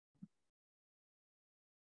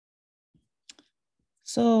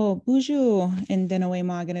So, Buju and Denawe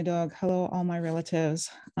Maganadog, hello, all my relatives.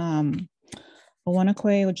 Owanakwe,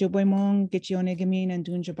 Ojibwe Mong, Gitchionegamin and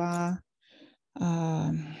Dunjaba,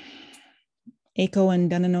 AICHO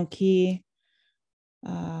and Dananoki.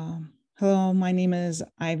 Hello, my name is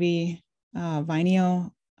Ivy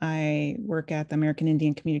Vineo. I work at the American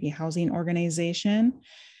Indian Community Housing Organization.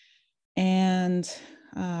 And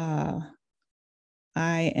I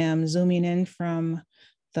am zooming in from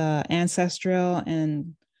the ancestral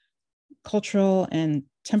and cultural and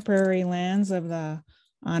temporary lands of the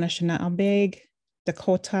Anishinaabe,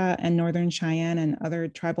 Dakota, and Northern Cheyenne and other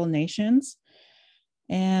tribal nations.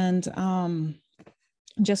 And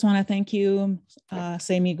just want to thank you,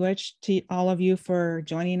 say miigwech, to all of you for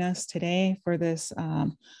joining us today for this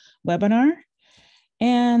webinar.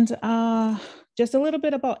 And just a little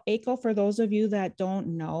bit about AICHO for those of you that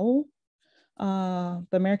don't know. The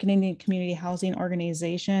American Indian Community Housing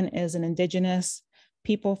Organization is an Indigenous,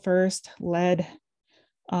 people first led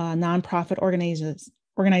nonprofit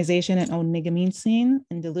organization in Onigaminsin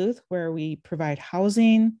in Duluth, where we provide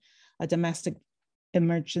housing, a domestic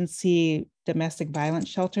emergency domestic violence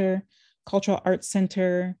shelter, cultural arts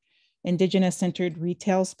center, Indigenous centered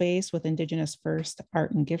retail space with Indigenous first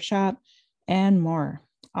art and gift shop, and more.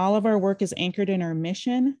 All of our work is anchored in our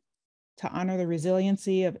mission to honor the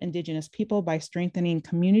resiliency of Indigenous people by strengthening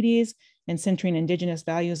communities and centering Indigenous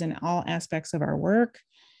values in all aspects of our work.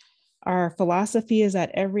 Our philosophy is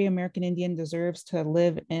that every American Indian deserves to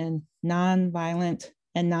live in non-violent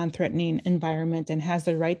and non-threatening environment and has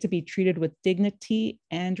the right to be treated with dignity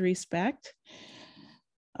and respect.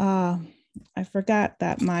 I forgot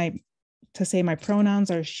that to say my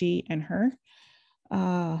pronouns are she and her.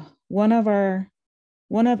 One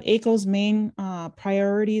of AICHO's main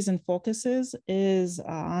priorities and focuses is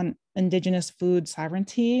on Indigenous food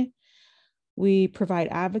sovereignty. We provide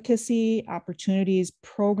advocacy, opportunities,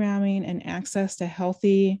 programming, and access to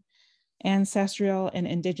healthy, ancestral, and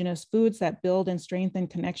Indigenous foods that build and strengthen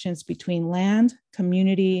connections between land,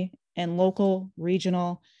 community, and local,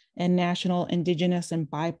 regional, and national Indigenous and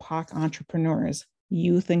BIPOC entrepreneurs,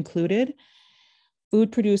 youth included,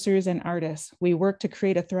 food producers, and artists. We work to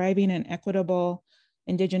create a thriving and equitable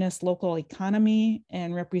Indigenous local economy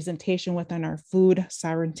and representation within our food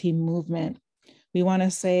sovereignty movement. We want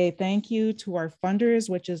to say thank you to our funders,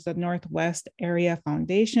 which is the Northwest Area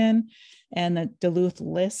Foundation and the Duluth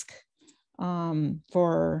LISC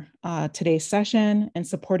for today's session and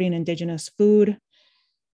supporting Indigenous food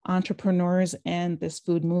entrepreneurs and this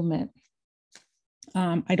food movement.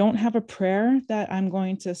 I don't have a prayer that I'm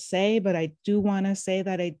going to say, but I do want to say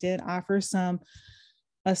that I did offer some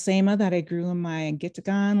asema that I grew in my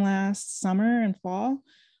Gitagan last summer and fall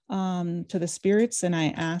to the spirits, and I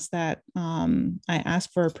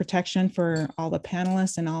asked for protection for all the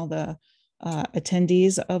panelists and all the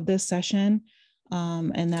attendees of this session,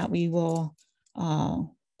 and that we will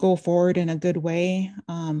go forward in a good way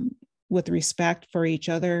with respect for each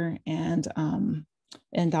other and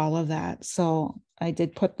all of that. So I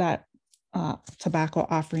did put that tobacco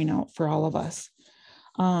offering out for all of us.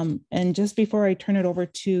 And just before I turn it over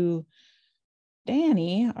to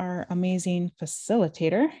Dani, our amazing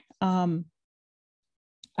facilitator,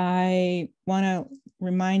 I want to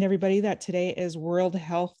remind everybody that today is World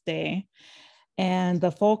Health Day, and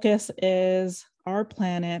the focus is our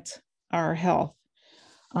planet, our health.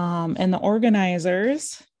 And the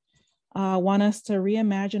organizers want us to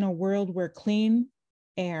reimagine a world where clean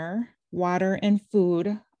air, water, and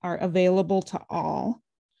food are available to all,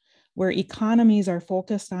 where economies are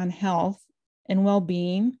focused on health and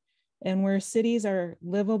well-being, and where cities are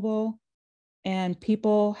livable and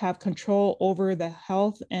people have control over the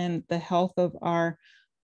health and the health of our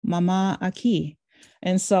mama aki.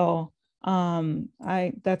 And so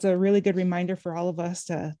that's a really good reminder for all of us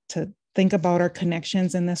to think about our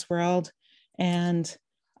connections in this world and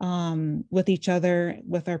with each other,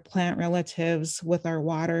 with our plant relatives, with our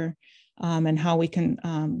water, and how we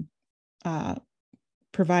can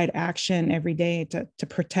provide action every day to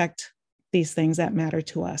protect these things that matter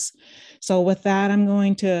to us. So with that, I'm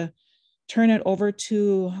going to turn it over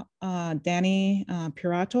to Dani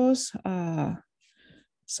Pieratos.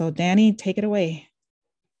 So Dani, take it away.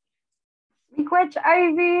 Miigwech,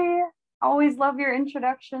 Ivy. Always love your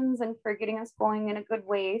introductions and for getting us going in a good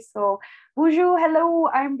way. So, bonjour, hello,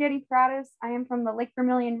 I'm Dani Pieratos. I am from the Lake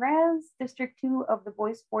Vermilion Res, District 2 of the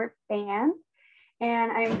Bois Forte Band.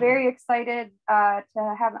 And I am very excited to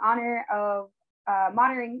have the honor of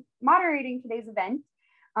moderating today's event.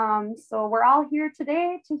 So we're all here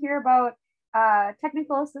today to hear about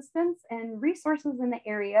technical assistance and resources in the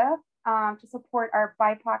area to support our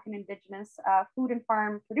BIPOC and Indigenous food and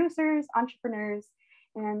farm producers, entrepreneurs,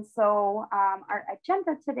 And so our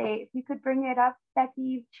agenda today, if you could bring it up,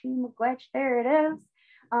 Becky, Chimagwech, there it is.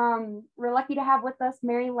 We're lucky to have with us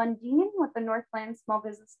Mary Lundeen with the Northland Small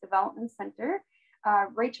Business Development Center,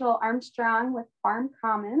 Rachel Armstrong with Farm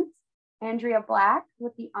Commons, Andrea Black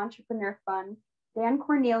with the Entrepreneur Fund, Dan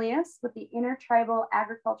Cornelius with the Intertribal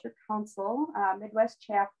Agriculture Council, Midwest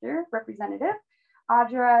Chapter Representative,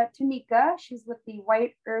 audra.weii, she's with the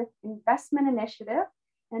White Earth Investment Initiative,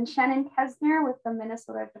 and Shannon.Kesner with the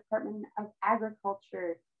Minnesota Department of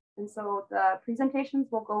Agriculture. And so the presentations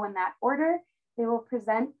will go in that order. They will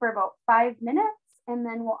present for about 5 minutes, and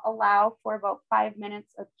then we'll allow for about 5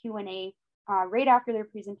 minutes of Q&A right after their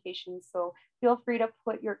presentations. So feel free to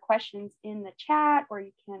put your questions in the chat, or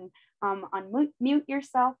you can unmute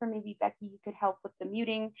yourself, or maybe Becky, you could help with the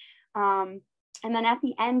muting. And then at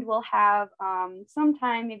the end, we'll have some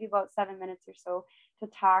time, maybe about 7 minutes or so, to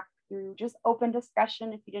talk through just open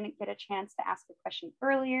discussion. If you didn't get a chance to ask a question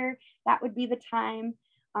earlier, that would be the time.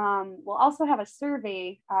 We'll also have a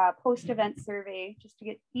survey, post-event survey, just to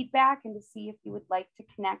get feedback and to see if you would like to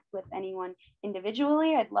connect with anyone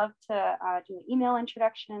individually. I'd love to do an email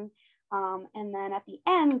introduction. And then at the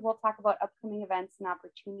end, we'll talk about upcoming events and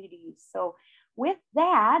opportunities. So with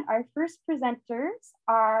that, our first presenters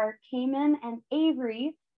are Cayman and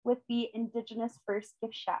Avery with the Indigenous First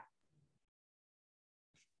Gift Shop.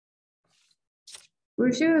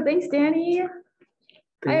 Wushu, thanks, Dani.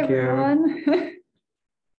 Hi, everyone.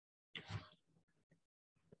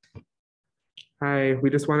 Hi, we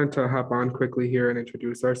just wanted to hop on quickly here and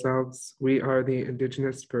introduce ourselves. We are the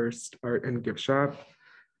Indigenous First Art and Gift Shop.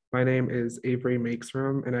 My name is Avery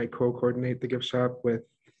Makesroom, and I co-coordinate the gift shop with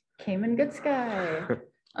Cayman Good Sky.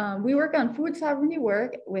 We work on food sovereignty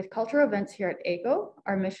work with cultural events here at AICHO.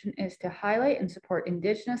 Our mission is to highlight and support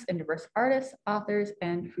Indigenous and diverse artists, authors,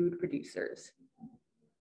 and food producers.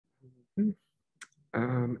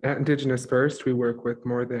 At Indigenous First, we work with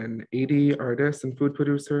more than 80 artists and food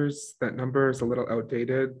producers. That number is a little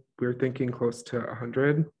outdated. We're thinking close to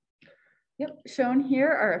 100. Yep, shown here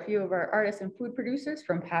are a few of our artists and food producers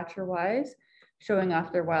from Patcher Wise, showing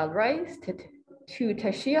off their wild rice, to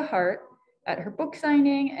Tashia Hart at her book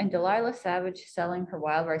signing, and Delilah Savage selling her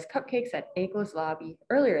wild rice cupcakes at AICHO's lobby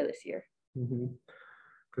earlier this year.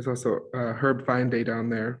 There's also Herb Fine Day down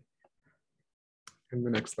there. And the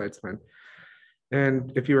next slide's fine.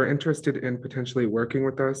 And if you are interested in potentially working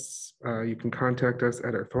with us, you can contact us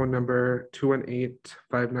at our phone number,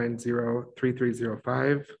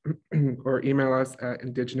 218-590-3305, or email us at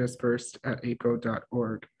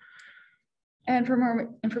indigenousfirst@aicho.org. And for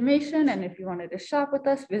more information, and if you wanted to shop with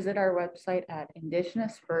us, visit our website at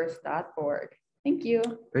indigenousfirst.org. Thank you.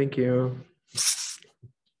 Thank you.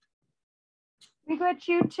 We got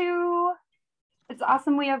you too. It's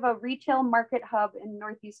awesome. We have a retail market hub in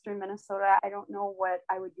northeastern Minnesota. I don't know what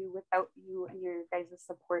I would do without you and your guys'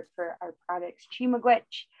 support for our products.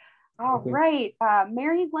 Chimagwech. All right.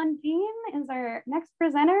 Mary Lundeen is our next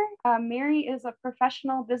presenter. Mary is a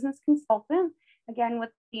professional business consultant, again,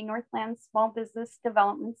 with the Northland Small Business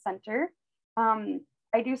Development Center. I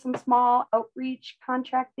do some small outreach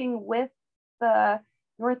contracting with the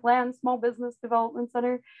Northland Small Business Development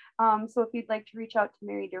Center. So if you'd like to reach out to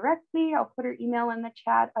Mary directly, I'll put her email in the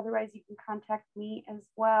chat. Otherwise, you can contact me as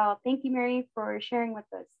well. Thank you, Mary, for sharing with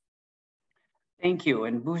us. Thank you,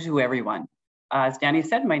 and bonjour, everyone. As Dani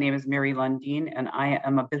said, my name is Mary Lundeen, and I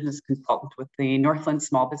am a business consultant with the Northland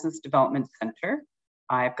Small Business Development Center.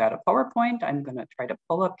 I've got a PowerPoint I'm going to try to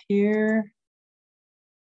pull up here.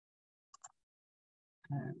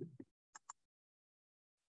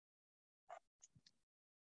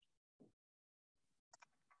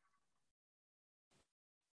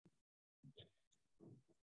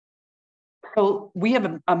 So we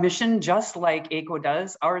have a mission just like AICHO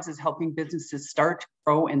does. Ours is helping businesses start,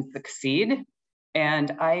 grow, and succeed.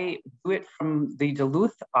 And I do it from the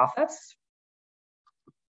Duluth office.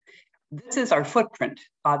 This is our footprint.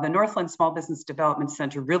 The Northland Small Business Development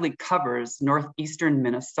Center really covers northeastern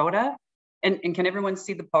Minnesota. And can everyone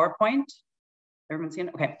see the PowerPoint? Everyone seeing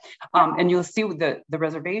it? Okay. And you'll see the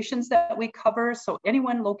reservations that we cover. So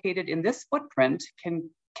anyone located in this footprint can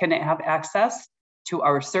have access to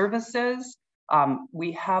our services.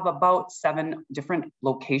 We have about 7 different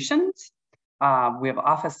locations. We have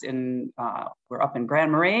office in, we're up in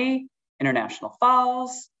Grand Marais, International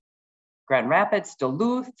Falls, Grand Rapids,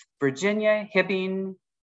 Duluth, Virginia, Hibbing,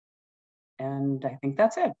 and I think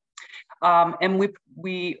that's it. And we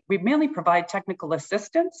mainly provide technical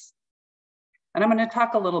assistance. And I'm going to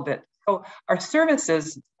talk a little bit. So our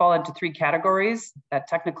services fall into 3 categories: that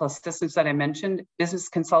technical assistance that I mentioned, business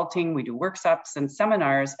consulting, we do workshops and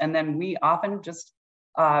seminars, and then we often just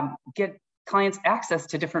get clients access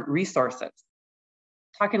to different resources.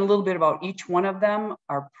 Talking a little bit about each one of them,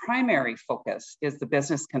 our primary focus is the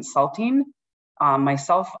business consulting.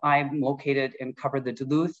 Myself, I'm located and cover the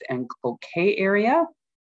Duluth and Cloquet area.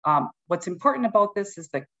 What's important about this is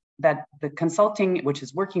that the consulting, which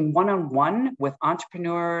is working one-on-one with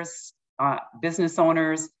entrepreneurs, business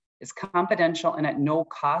owners, is confidential and at no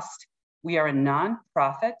cost. We are a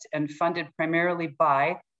nonprofit and funded primarily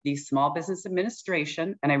by the Small Business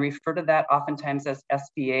Administration, and I refer to that oftentimes as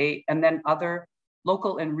SBA, and then other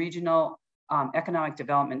local and regional economic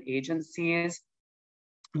development agencies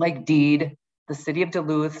like DEED, the City of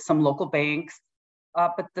Duluth, some local banks.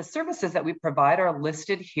 But the services that we provide are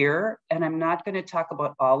listed here, and I'm not going to talk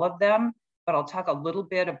about all of them, but I'll talk a little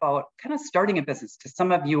bit about kind of starting a business, because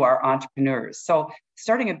some of you are entrepreneurs. So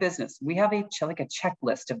starting a business, we have a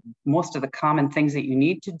checklist of most of the common things that you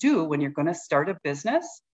need to do when you're going to start a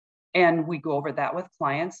business. And we go over that with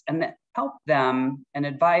clients and then help them and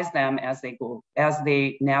advise them as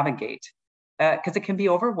they navigate, because it can be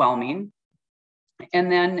overwhelming. And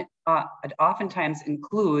then it oftentimes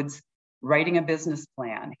includes writing a business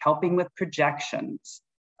plan, helping with projections,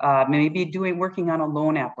 maybe working on a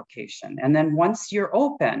loan application. And then once you're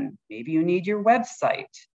open, maybe you need your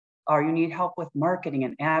website, or you need help with marketing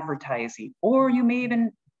and advertising, or you may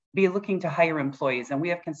even be looking to hire employees. And we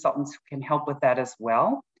have consultants who can help with that as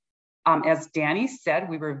well. As Dani said,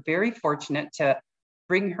 we were very fortunate to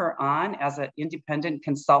bring her on as an independent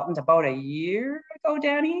consultant about a year ago,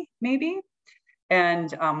 Dani, maybe. And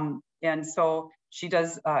so she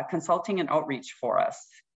does consulting and outreach for us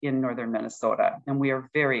in Northern Minnesota. And we are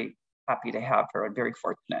very happy to have her and very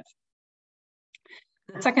fortunate.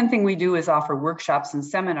 The second thing we do is offer workshops and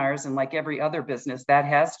seminars. And like every other business, that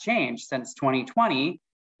has changed since 2020.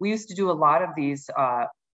 We used to do a lot of these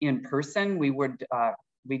in person. We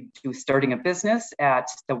do starting a business at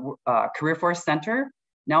the Career Force Center.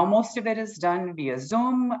 Now, most of it is done via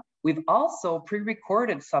Zoom. We've also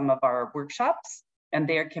pre-recorded some of our workshops, and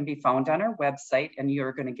they can be found on our website. And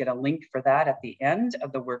you're going to get a link for that at the end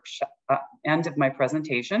of the workshop, end of my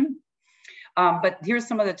presentation. But here's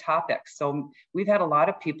some of the topics. So we've had a lot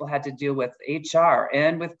of people had to deal with HR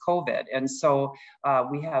and with COVID. And so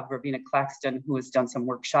we have Ravina Claxton, who has done some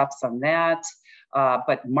workshops on that.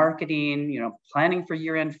 But marketing, planning for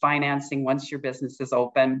year-end financing once your business is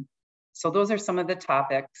open. So those are some of the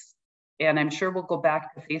topics. And I'm sure we'll go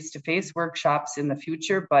back to face-to-face workshops in the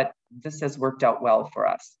future, but this has worked out well for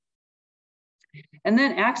us. And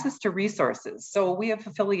then access to resources. So we have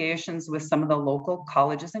affiliations with some of the local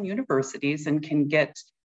colleges and universities and can get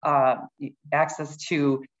access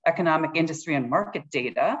to economic, industry, and market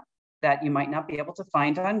data that you might not be able to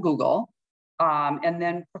find on Google. And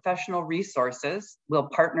then professional resources. We'll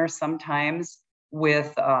partner sometimes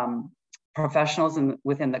with professionals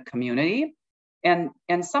within the community. And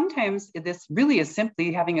sometimes this really is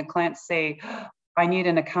simply having a client say, I need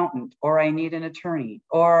an accountant, or I need an attorney,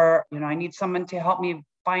 or I need someone to help me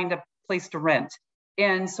find a place to rent.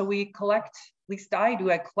 And so we collect, at least I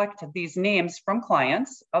collect these names from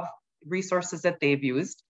clients of resources that they've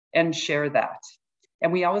used and share that.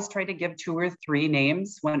 And we always try to give 2 or 3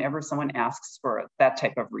 names whenever someone asks for that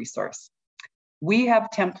type of resource. We have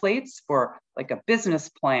templates for like a business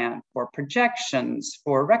plan, for projections,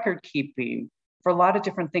 for record keeping, for a lot of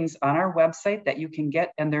different things on our website that you can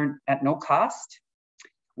get, and they're at no cost.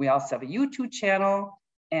 We also have a YouTube channel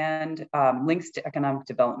and links to economic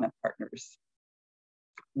development partners.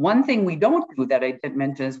 One thing we don't do that I didn't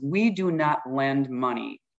mention is we do not lend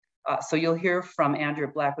money. So you'll hear from Andrea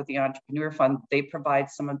Black with the Entrepreneur Fund. They provide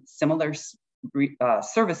some of similar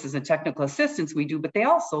services and technical assistance we do, but they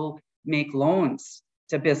also make loans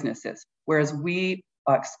to businesses, whereas we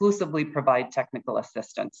exclusively provide technical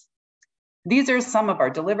assistance. These are some of our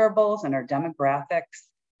deliverables and our demographics,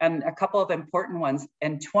 and a couple of important ones.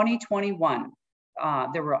 In 2021,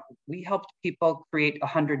 we helped people create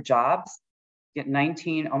 100 jobs, get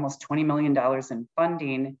almost $20 million in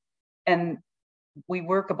funding. And we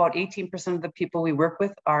work, about 18% of the people we work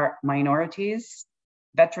with are minorities,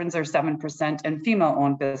 veterans are 7%, and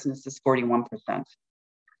female-owned businesses 41%.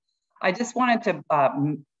 I just wanted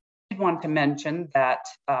to mention that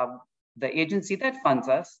the agency that funds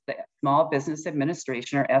us, the Small Business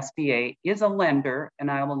Administration, or SBA, is a lender,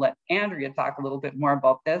 and I will let Andrea talk a little bit more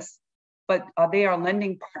about this, but they are a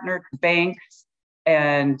lending partner to banks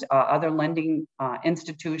and other lending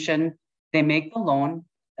institutions. They make the loan,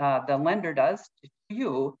 the lender does to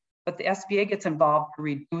you, but the SBA gets involved to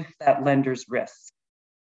reduce that lender's risk.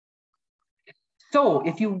 So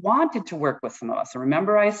if you wanted to work with some of us, and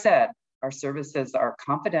remember I said our services are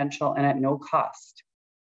confidential and at no cost.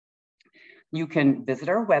 you can visit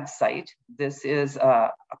our website. This is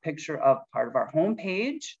a picture of part of our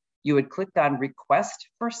homepage. You would click on Request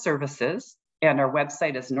for Services, and our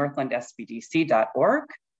website is northlandsbdc.org.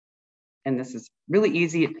 And this is really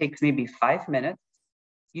easy. It takes maybe 5 minutes.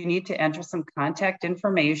 You need to enter some contact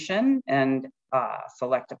information and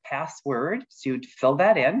select a password. So you'd fill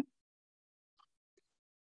that in.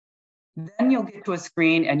 Then you'll get to a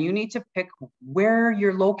screen and you need to pick where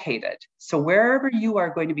you're located. So wherever you are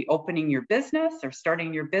going to be opening your business or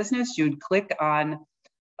starting your business, you'd click on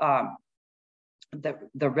the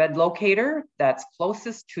red locator that's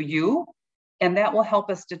closest to you, and that will help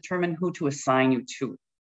us determine who to assign you to.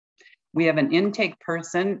 We have an intake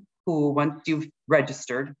person who, once you've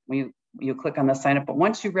registered, you click on the sign up, but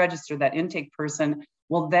once you register, that intake person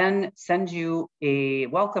will then send you a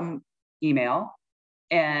welcome email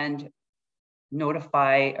and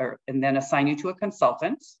notify and then assign you to a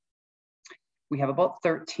consultant. We have about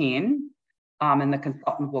 13, and the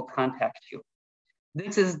consultant will contact you.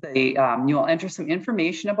 This is you'll enter some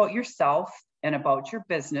information about yourself and about your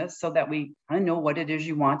business so that we kind of know what it is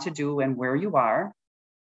you want to do and where you are.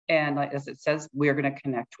 And as it says, we're going to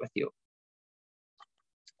connect with you.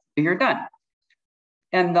 You're done.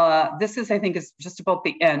 And this is, I think, is just about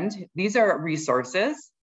the end. These are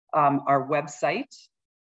resources, our website,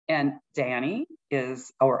 and Dani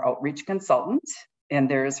is our outreach consultant. And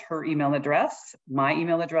there's her email address, my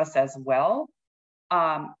email address as well.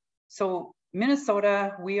 So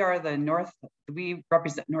Minnesota, we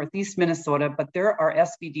represent Northeast Minnesota, but there are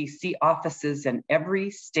SBDC offices in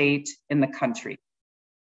every state in the country.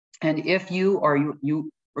 And if you are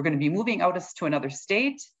going to be moving out to another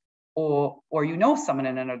state, or you know someone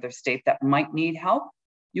in another state that might need help,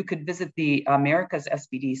 you could visit the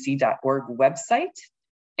americassbdc.org website,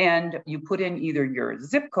 and you put in either your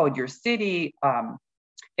zip code, your city,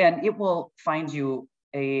 and it will find you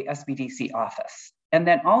a SBDC office. And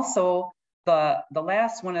then also the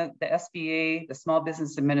last one of the SBA, the Small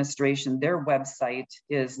Business Administration, their website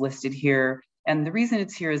is listed here. And the reason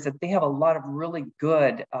it's here is that they have a lot of really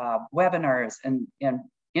good webinars and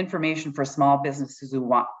information for small businesses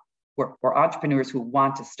or entrepreneurs who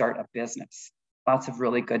want to start a business. Lots of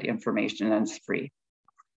really good information, and it's free.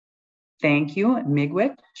 Thank you,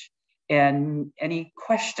 Miigwech. And any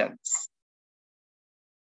questions?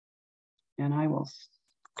 And I will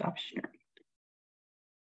stop sharing.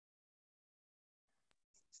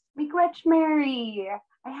 Miigwech Mary,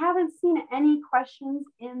 I haven't seen any questions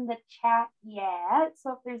in the chat yet.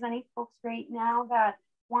 So if there's any folks right now that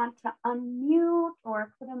want to unmute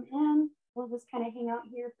or put them in, we'll just kind of hang out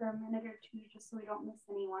here for a minute or two just so we don't miss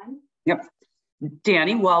anyone. Yep.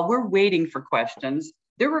 Dani, while we're waiting for questions,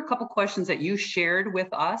 there were a couple questions that you shared with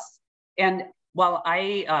us. And while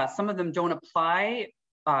some of them don't apply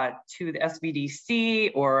to the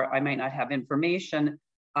SBDC, or I might not have information,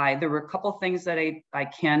 there were a couple things that I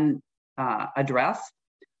can address.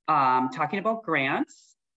 Talking about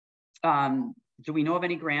grants. Do we know of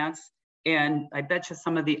any grants? And I bet you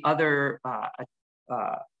some of the other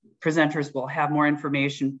presenters will have more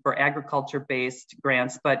information for agriculture-based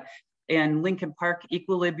grants, but in Lincoln Park,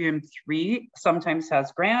 Equilibrium 3 sometimes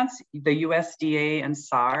has grants. The USDA and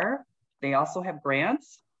SAR, they also have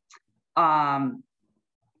grants.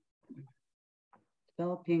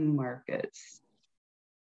 Developing markets.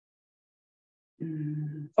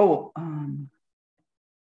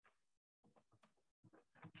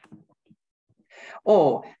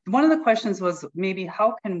 One of the questions was maybe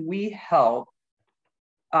how can we help?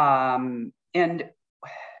 And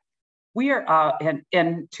we are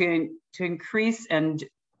and to increase and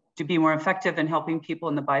to be more effective in helping people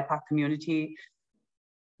in the BIPOC community.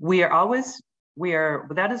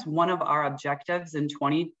 That is one of our objectives in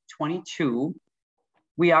 2022.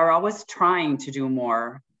 We are always trying to do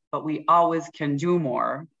more, but we always can do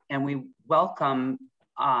more. And we welcome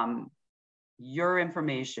your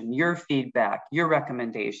information, your feedback, your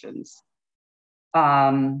recommendations.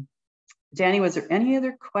 Dani, was there any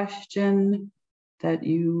other question that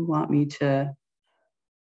you want me to?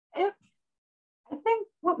 I think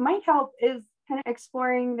what might help is kind of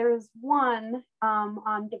exploring, there's one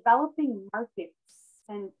on developing markets,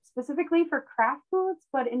 and specifically for craft foods,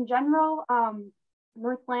 but in general,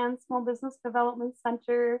 Northland Small Business Development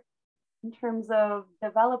Center, in terms of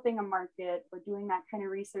developing a market or doing that kind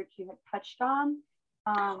of research you had touched on.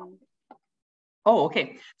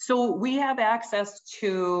 Okay. So we have access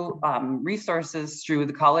to resources through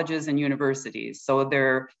the colleges and universities. So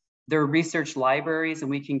they're research libraries, and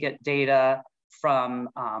we can get data from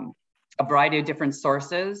a variety of different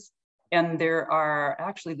sources. And there are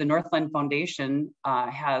actually, the Northland Foundation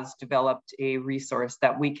has developed a resource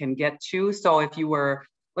that we can get to. So if you were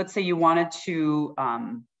let's say you wanted to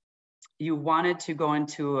go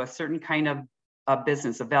into a certain kind of a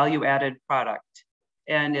business, a value-added product,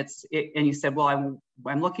 and and you said, well,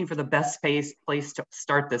 I'm looking for the best place to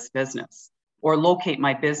start this business or locate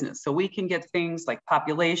my business. So we can get things like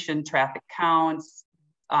population, traffic counts,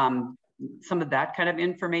 some of that kind of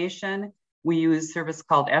information. We use a service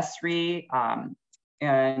called ESRI,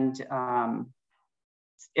 and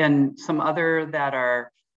some other that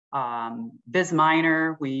are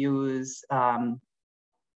BizMiner. We use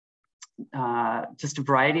just a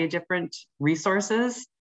variety of different resources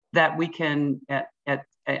that we can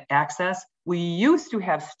access. We used to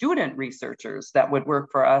have student researchers that would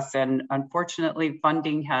work for us, and unfortunately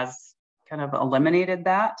funding has kind of eliminated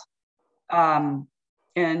that.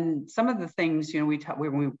 And some of the things, you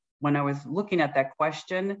know, when I was looking at that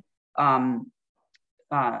question, for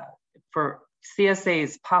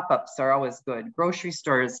CSAs, pop-ups are always good. Grocery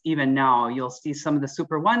stores, even now, you'll see some of the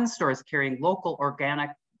Super One stores carrying local, organic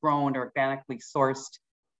grown, organically sourced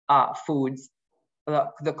foods.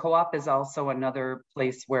 The co-op is also another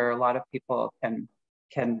place where a lot of people can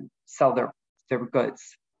sell their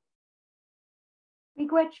goods.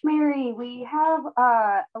 Miigwech Mary, we have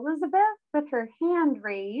Elizabeth with her hand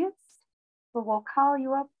raised, so we'll call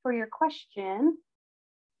you up for your question.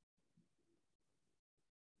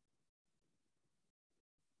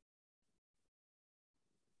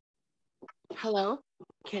 Hello,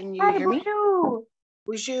 can you hear me? Bonjour.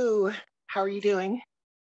 Bonjour, how are you doing?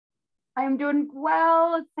 I'm doing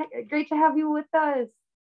well. It's great to have you with us.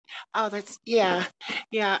 Oh, yeah.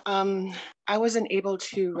 I wasn't able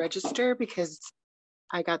to register because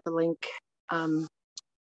I got the link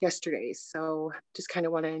yesterday. So just kind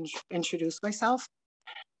of want to introduce myself.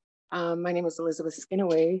 My name is Elizabeth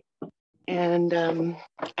Skinaway, and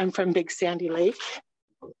I'm from Big Sandy Lake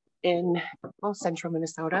in central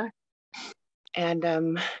Minnesota. And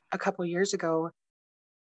a couple years ago,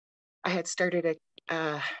 I had started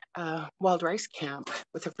a wild rice camp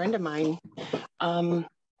with a friend of mine. And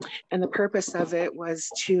the purpose of it was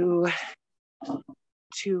to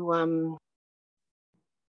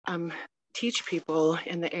teach people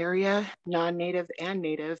in the area, non-native and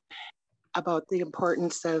native, about the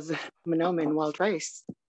importance of Monoman wild rice.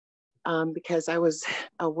 Because I was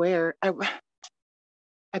aware, I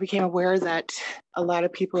became aware that a lot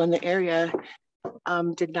of people in the area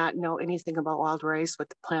did not know anything about wild rice,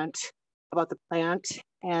 about the plant.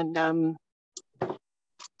 And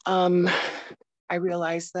I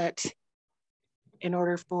realized that in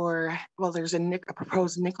order for, there's a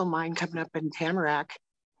proposed nickel mine coming up in Tamarack,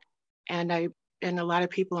 and a lot of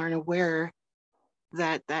people aren't aware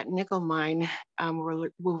that that nickel mine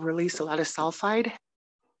will release a lot of sulfide,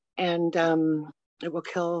 and it will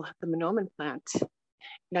kill the Monoman plant.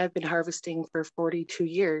 And I've been harvesting for 42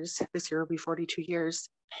 years. This year will be 42 years.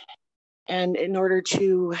 And in order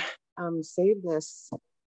to save this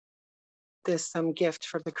gift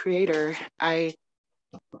from the creator, I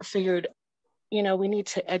figured, you know, we need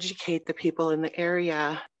to educate the people in the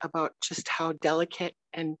area about just how delicate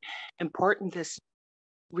and important this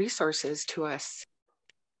resource is to us.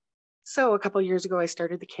 So a couple of years ago, I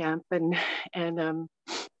started the camp, and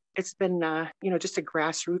it's been you know, just a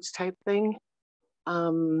grassroots type thing.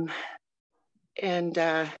 And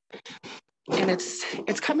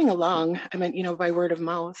it's coming along. I mean, you know, by word of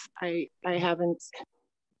mouth. I haven't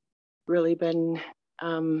really been,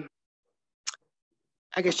 I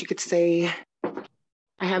guess you could say,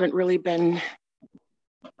 I haven't really been,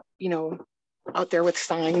 you know, out there with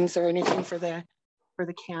signs or anything for the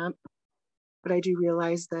camp. But I do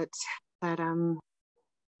realize that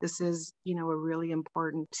this is, you know, a really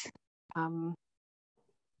important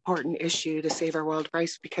issue to save our wild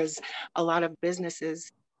rice, because a lot of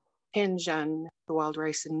businesses hinge on the wild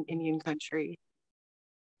rice in Indian country,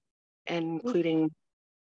 including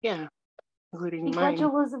mine.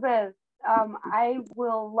 Elizabeth, I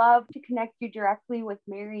will love to connect you directly with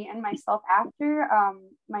Mary and myself after.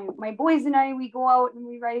 My boys and I, we go out and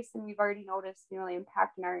we rice, and we've already noticed, you know, the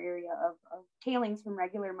impact in our area of tailings from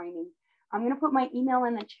regular mining. I'm going to put my email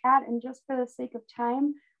in the chat, and just for the sake of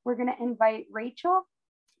time, we're going to invite Rachel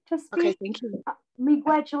to speak. Okay, thank you.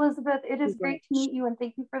 Miigwech, Elizabeth, it is great to meet you, and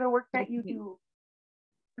thank you for the work that you do.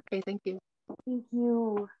 Okay, thank you. Thank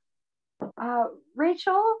you.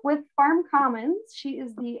 Rachel with Farm Commons, she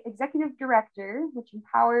is the executive director, which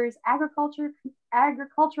empowers agricultural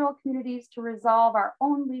communities to resolve our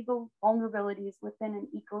own legal vulnerabilities within an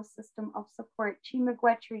ecosystem of support.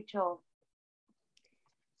 Miigwech, Rachel.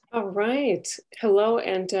 All right. Hello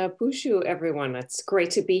and bonjour, everyone. It's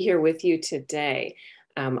great to be here with you today.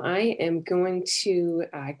 I am going to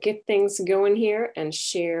get things going here and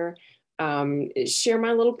share share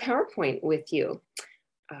my little PowerPoint with you.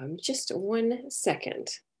 Just 1 second.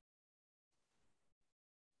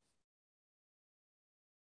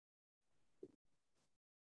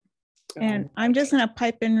 And I'm just going to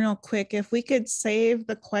pipe in real quick. If we could save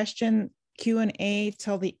the question Q&A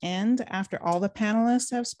till the end after all the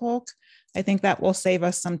panelists have spoke, I think that will save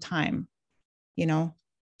us some time, you know,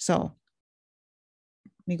 so.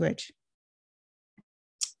 Miigwech.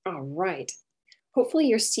 All right. Hopefully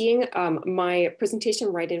you're seeing my presentation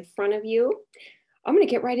right in front of you. I'm going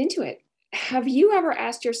to get right into it. Have you ever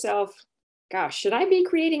asked yourself, gosh, should I be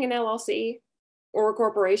creating an LLC or a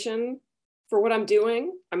corporation for what I'm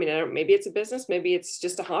doing? I mean, maybe it's a business, maybe it's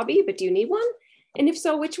just a hobby, but do you need one? And if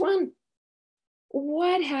so, which one?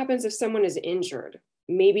 What happens if someone is injured?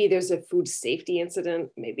 Maybe there's a food safety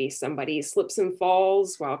incident. Maybe somebody slips and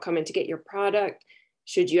falls while coming to get your product.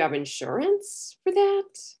 Should you have insurance for that?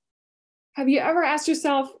 Have you ever asked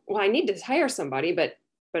yourself, well, I need to hire somebody, but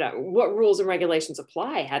what rules and regulations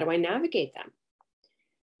apply? How do I navigate them?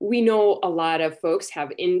 We know a lot of folks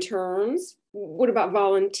have interns. What about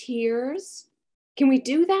volunteers? Can we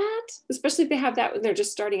do that? Especially if they have that when they're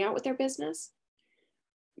just starting out with their business.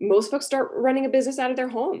 Most folks start running a business out of their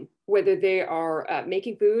home, whether they are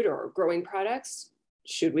making food or growing products.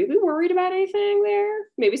 Should we be worried about anything there?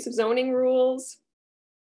 Maybe some zoning rules?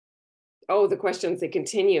 Oh, the questions, they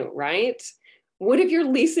continue, right? What if you're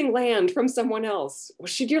leasing land from someone else? Well,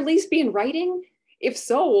 should your lease be in writing? If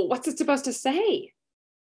so, what's it supposed to say?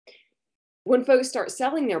 When folks start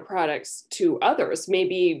selling their products to others,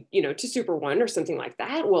 maybe, you know, to Super One or something like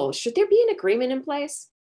that, well, should there be an agreement in place?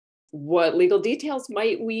 What legal details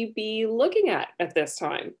might we be looking at this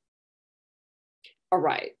time? All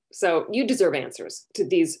right, so you deserve answers to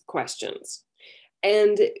these questions.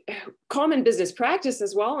 And common business practice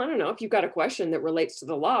as well. I don't know, if you've got a question that relates to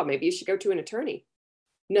the law, maybe you should go to an attorney.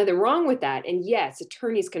 Nothing wrong with that. And yes,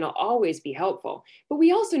 attorneys can always be helpful, but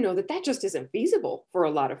we also know that that just isn't feasible for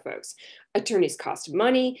a lot of folks. Attorneys cost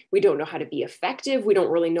money. We don't know how to be effective. We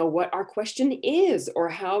don't really know what our question is or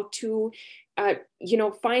how to,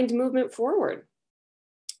 find movement forward.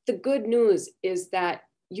 The good news is that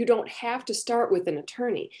you don't have to start with an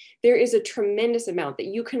attorney. There is a tremendous amount that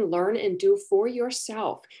you can learn and do for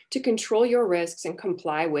yourself to control your risks and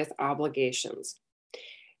comply with obligations.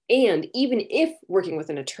 And even if working with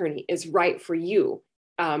an attorney is right for you,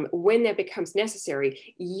 when that becomes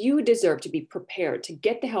necessary, you deserve to be prepared to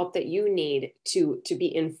get the help that you need to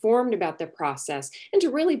be informed about the process and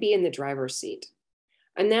to really be in the driver's seat.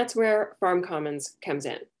 And that's where Farm Commons comes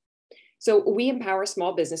in. So we empower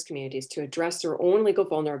small business communities to address their own legal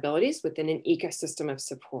vulnerabilities within an ecosystem of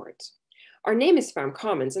support. Our name is Farm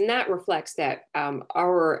Commons, and that reflects that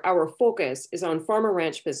our focus is on farmer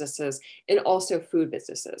ranch businesses and also food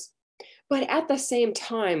businesses. But at the same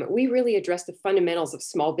time, we really address the fundamentals of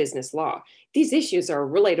small business law. These issues are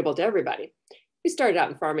relatable to everybody. We started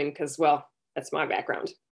out in farming because, well, that's my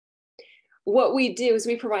background. What we do is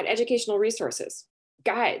we provide educational resources,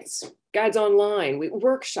 guides online,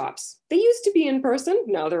 workshops. They used to be in person,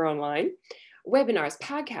 now they're online. Webinars,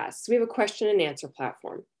 podcasts, we have a question and answer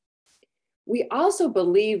platform. We also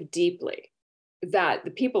believe deeply that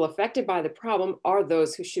the people affected by the problem are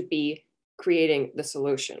those who should be creating the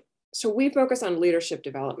solution. So we focus on leadership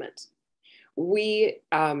development. We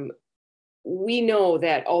know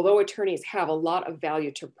that although attorneys have a lot of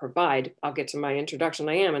value to provide, I'll get to my introduction,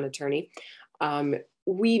 I am an attorney,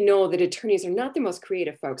 we know that attorneys are not the most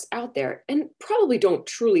creative folks out there and probably don't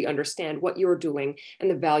truly understand what you're doing and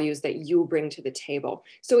the values that you bring to the table.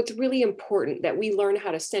 So it's really important that we learn how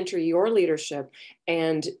to center your leadership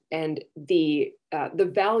and the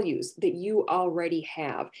values that you already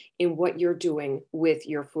have in what you're doing with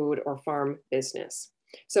your food or farm business.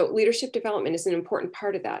 So leadership development is an important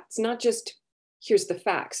part of that. It's not just here's the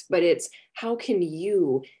facts, but it's how can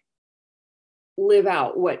you live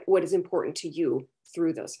out what is important to you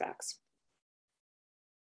through those facts.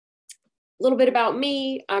 A little bit about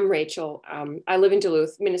me. I'm Rachel. I live in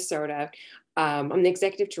Duluth, Minnesota. I'm the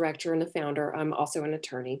executive director and the founder. I'm also an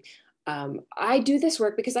attorney. I do this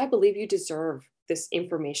work because I believe you deserve this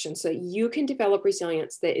information so that you can develop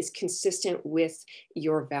resilience that is consistent with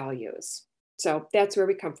your values. So that's where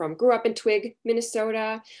we come from. Grew up in Twig,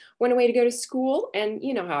 Minnesota, went away to go to school, and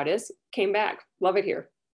you know how it is, came back, love it here.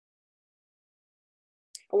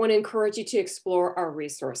 I want to encourage you to explore our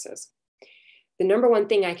resources. The number one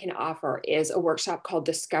thing I can offer is a workshop called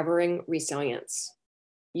Discovering Resilience.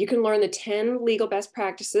 You can learn the 10 legal best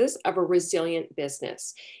practices of a resilient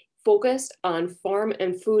business. focused on farm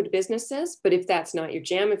and food businesses, but if that's not your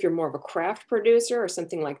jam, if you're more of a craft producer or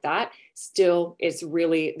something like that, still it's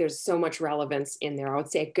really, there's so much relevance in there. I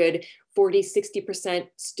would say a good 40, 60%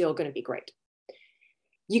 still going to be great.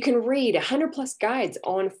 You can read 100+ guides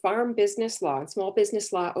on farm business law and small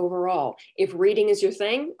business law overall. If reading is your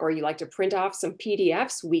thing, or you like to print off some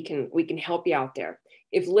PDFs, we can help you out there.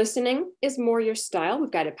 If listening is more your style,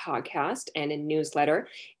 we've got a podcast and a newsletter.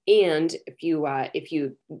 And if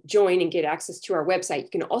you join and get access to our website, you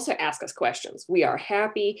can also ask us questions. We are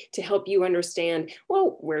happy to help you understand,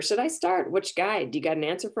 well, where should I start? Which guide? Do you got an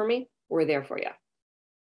answer for me? We're there for you.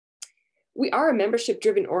 We are a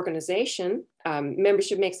membership-driven organization.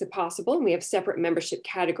 Membership makes it possible, and we have separate membership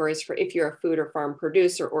categories for if you're a food or farm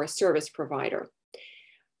producer or a service provider.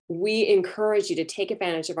 We encourage you to take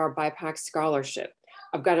advantage of our BIPOC scholarship.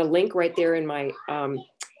 I've got a link right there in my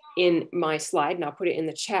slide, and I'll put it in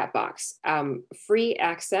the chat box. Free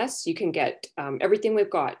access, you can get everything we've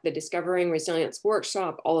got, the Discovering Resilience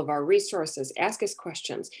workshop, all of our resources, ask us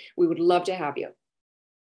questions. We would love to have you.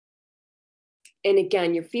 And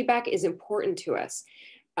again, your feedback is important to us.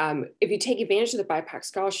 If you take advantage of the BIPOC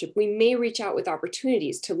scholarship, we may reach out with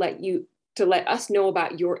opportunities to let us know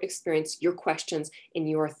about your experience, your questions, and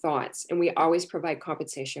your thoughts. And we always provide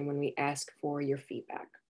compensation when we ask for your feedback.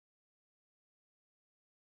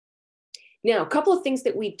 Now, a couple of things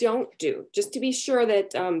that we don't do, just to be sure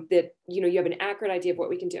that, you have an accurate idea of what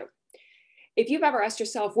we can do. If you've ever asked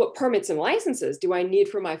yourself, what permits and licenses do I need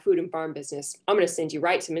for my food and farm business? I'm going to send you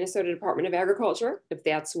right to Minnesota Department of Agriculture, if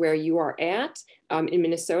that's where you are at in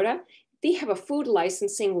Minnesota. They have a food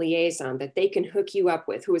licensing liaison that they can hook you up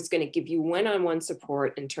with, who is going to give you one-on-one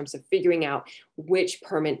support in terms of figuring out which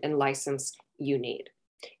permit and license you need.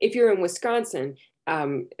 If you're in Wisconsin,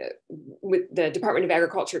 with the Department of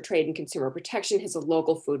Agriculture, Trade and Consumer Protection has a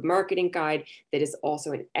local food marketing guide that is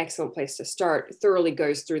also an excellent place to start. Thoroughly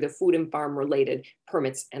goes through the food and farm related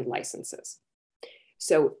permits and licenses.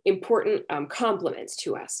 So important compliments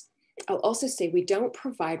to us. I'll also say we don't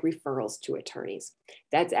provide referrals to attorneys.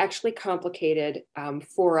 That's actually complicated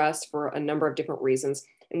for us for a number of different reasons,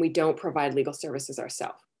 and we don't provide legal services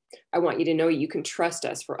ourselves. I want you to know you can trust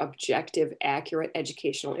us for objective, accurate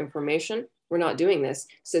educational information. We're not doing this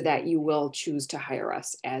so that you will choose to hire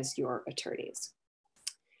us as your attorneys.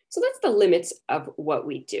 So that's the limits of what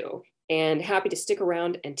we do, and happy to stick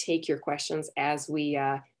around and take your questions as we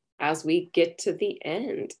get to the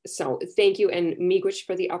end. So thank you, and Miigwech,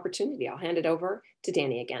 for the opportunity. I'll hand it over to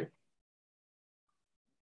Dani again.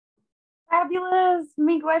 Fabulous,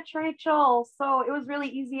 Miigwech, Rachel. So it was really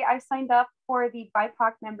easy. I signed up for the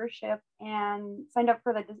BIPOC membership and signed up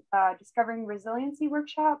for the Discovering Resiliency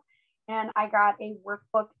workshop. And I got a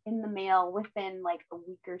workbook in the mail within like a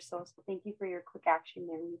week or so. So thank you for your quick action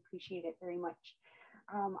there. We appreciate it very much.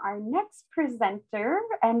 Our next presenter,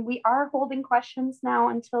 and we are holding questions now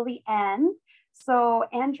until the end. So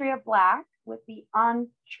Andrea Black with the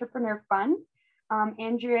Entrepreneur Fund.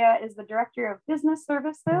 Andrea is the Director of Business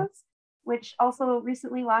Services, which also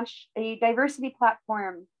recently launched a diversity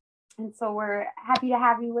platform. And so we're happy to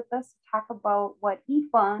have you with us to talk about what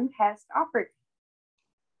eFund has to offer.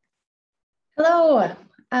 Hello,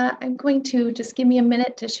 I'm going to just give me a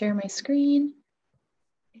minute to share my screen.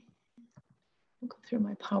 I'll go through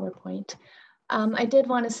my PowerPoint. I did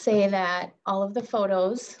want to say that all of the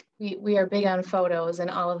photos, we are big on photos, and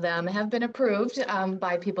all of them have been approved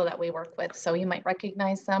by people that we work with. So you might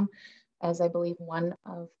recognize them, as I believe one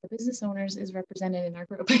of the business owners is represented in our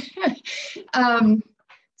group.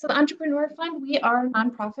 So the Entrepreneur Fund, we are a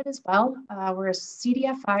nonprofit as well. We're a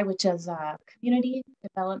CDFI, which is a Community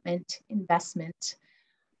Development Investment.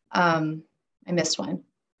 I missed one.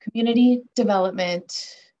 Community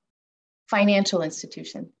Development Financial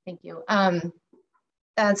Institution. Thank you.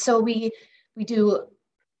 So we do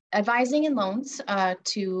advising and loans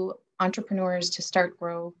to entrepreneurs to start,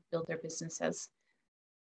 grow, build their businesses.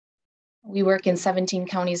 We work in 17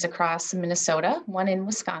 counties across Minnesota, one in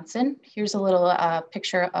Wisconsin. Here's a little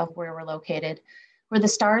picture of where we're located. Where the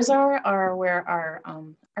stars are where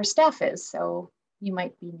our staff is. So you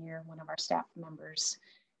might be near one of our staff members,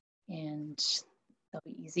 and they'll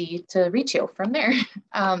be easy to reach you from there.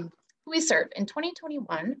 Who we serve. In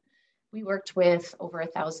 2021, we worked with over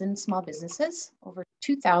 1,000 small businesses, over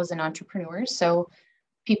 2,000 entrepreneurs. So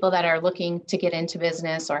people that are looking to get into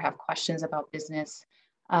business or have questions about business.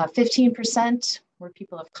 15% were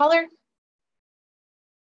people of color.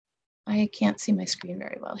 I can't see my screen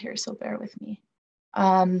very well here, so bear with me.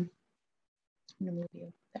 I'm gonna move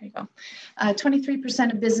you. There you go.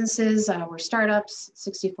 23% of businesses were startups,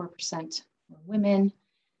 64% were women,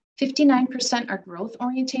 59% are growth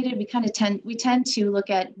orientated. We tend to look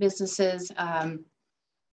at businesses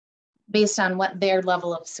based on what their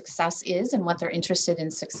level of success is and what they're interested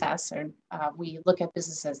in success. And we look at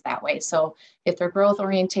businesses that way. So if they're growth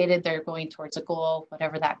orientated, they're going towards a goal,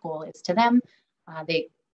 whatever that goal is to them, they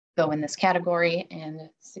go in this category. And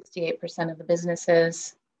 68% of the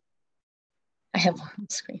businesses, I have on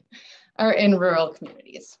the screen, are in rural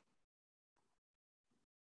communities.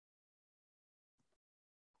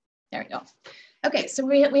 There we go. Okay, so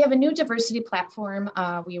we have a new diversity platform.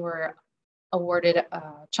 We were awarded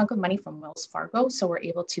a chunk of money from Wells Fargo, so we're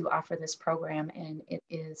able to offer this program, and it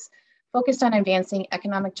is focused on advancing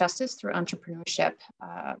economic justice through entrepreneurship.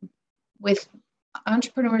 With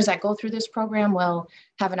entrepreneurs that go through this program will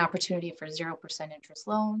have an opportunity for 0% interest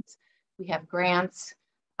loans. We have grants,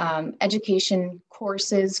 education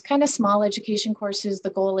courses, kind of small education courses.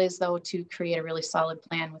 The goal is, though, to create a really solid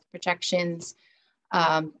plan with projections,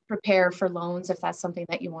 prepare for loans if that's something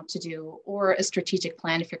that you want to do, or a strategic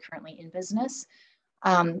plan if you're currently in business.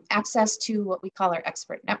 Access to what we call our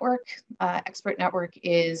expert network. Expert network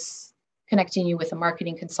is connecting you with a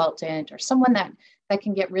marketing consultant or someone that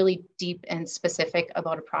can get really deep and specific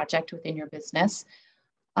about a project within your business.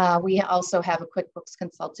 We also have a QuickBooks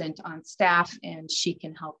consultant on staff, and she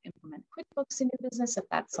can help implement QuickBooks in your business if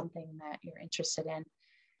that's something that you're interested in.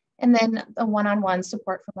 And then the one-on-one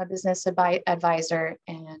support from a business advisor.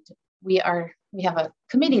 And we have a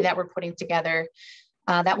committee that we're putting together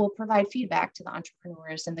that will provide feedback to the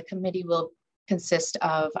entrepreneurs. And the committee will consist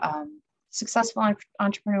of successful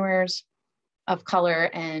entrepreneurs of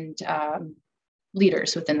color and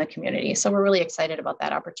leaders within the community. So we're really excited about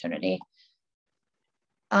that opportunity.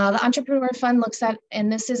 The Entrepreneur Fund looks at,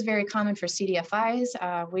 and this is very common for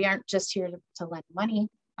CDFIs, we aren't just here to lend money.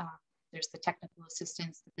 There's the technical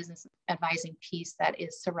assistance, the business advising piece that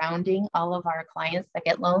is surrounding all of our clients that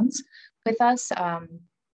get loans with us.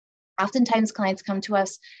 Oftentimes clients come to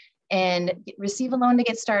us and receive a loan to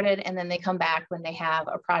get started, and then they come back when they have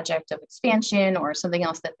a project of expansion or something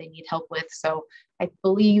else that they need help with. So I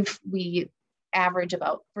believe we average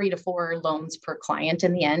about 3 to 4 loans per client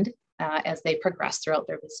in the end as they progress throughout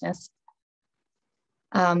their business.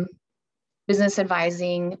 Business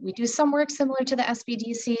advising, we do some work similar to the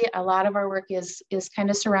SBDC. A lot of our work is kind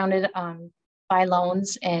of surrounded by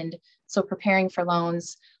loans, and so preparing for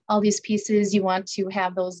loans, all these pieces, you want to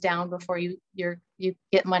have those down before you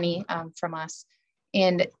get money from us.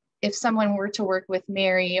 And if someone were to work with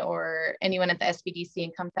Mary or anyone at the SBDC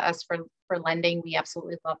and come to us for lending, we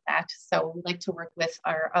absolutely love that. So we like to work with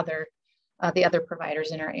our the other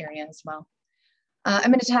providers in our area as well.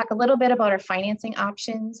 I'm going to talk a little bit about our financing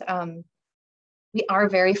options. We are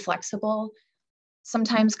very flexible.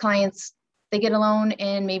 Sometimes clients, they get a loan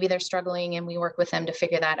and maybe they're struggling, and we work with them to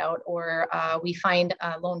figure that out, or we find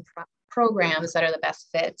loan programs that are the best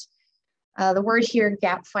fit. The word here,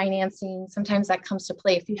 gap financing, sometimes that comes to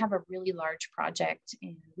play if you have a really large project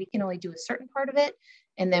and we can only do a certain part of it,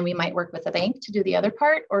 and then we might work with a bank to do the other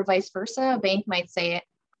part, or vice versa. A bank might say,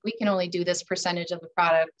 we can only do this percentage of the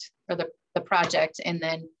product or the project, and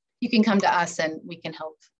then you can come to us and we can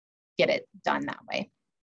help get it done that way.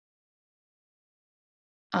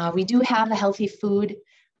 We do have a healthy food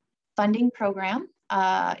funding program.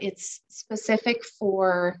 It's specific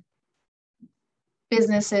for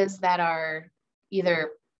businesses that are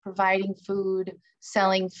either providing food,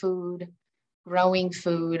 selling food, growing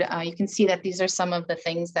food. You can see that these are some of the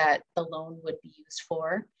things that the loan would be used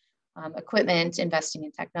for. Equipment, investing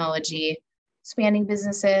in technology, expanding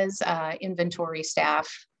businesses, inventory,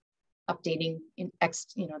 staff, updating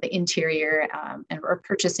the interior, or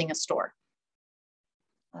purchasing a store.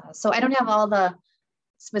 So I don't have all the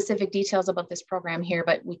specific details about this program here,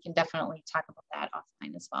 but we can definitely talk about that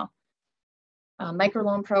offline as well.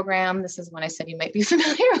 Microloan program, this is one I said you might be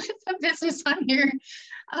familiar with the business on here.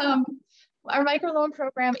 Our microloan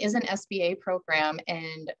program is an SBA program,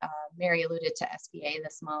 and Mary alluded to SBA, the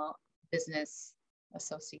Small Business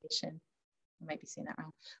Association. I might be saying that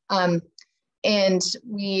wrong. And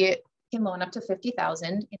we can loan up to $50,000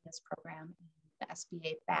 in this program. The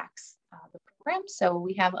SBA backs the program. So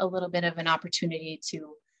we have a little bit of an opportunity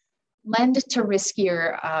to lend to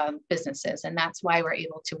riskier businesses. And that's why we're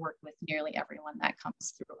able to work with nearly everyone that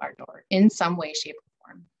comes through our door in some way, shape, or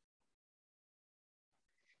form.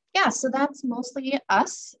 Yeah, so that's mostly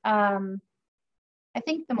us. I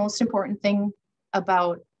think the most important thing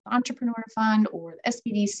about the Entrepreneur Fund or the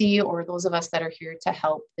SBDC or those of us that are here to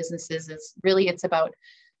help businesses is really it's about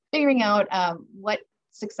figuring out what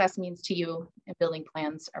success means to you and building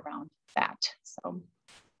plans around that. So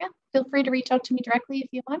yeah, feel free to reach out to me directly if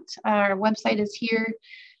you want. Our website is here.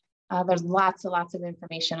 There's lots and lots of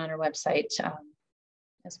information on our website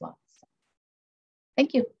as well. So,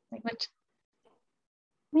 thank you very much.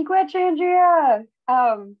 Miigwech, Andrea.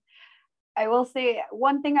 I will say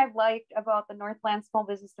one thing I've liked about the Northland Small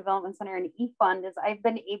Business Development Center and eFund is I've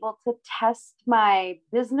been able to test my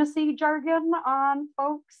businessy jargon on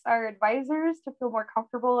folks, our advisors, to feel more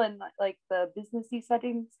comfortable in like the businessy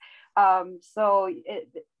settings.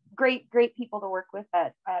 Great people to work with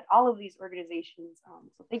at all of these organizations.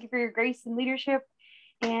 So thank you for your grace and leadership.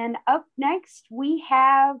 And up next, we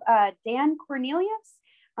have Dan Cornelius.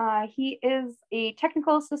 He is a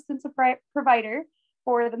technical assistance provider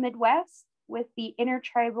for the Midwest with the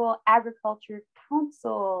Intertribal Agriculture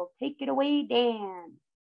Council. Take it away, Dan.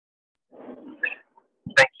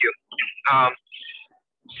 Thank you.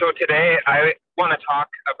 So today I want to talk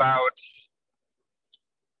about,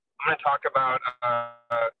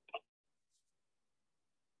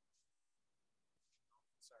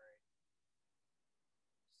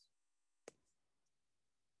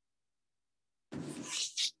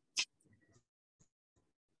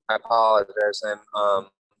 I apologize. I'm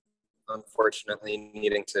unfortunately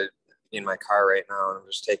needing to be in my car right now, and I'm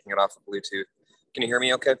just taking it off of Bluetooth. Can you hear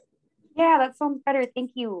me okay? Yeah, that sounds better.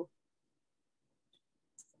 Thank you.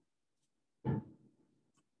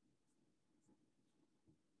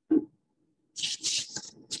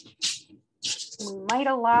 We might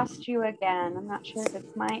have lost you again. I'm not sure if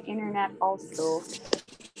it's my internet also.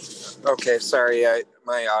 Okay, sorry.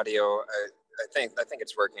 My audio. I think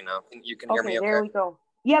it's working now. You can hear me okay? There we go.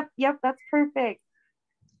 Yep, that's perfect.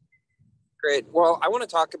 Great. Well, I want to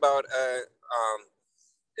talk about a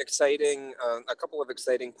couple of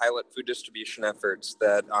exciting pilot food distribution efforts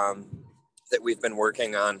that we've been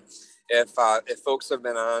working on. If folks have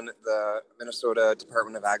been on the Minnesota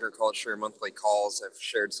Department of Agriculture monthly calls, I've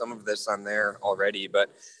shared some of this on there already,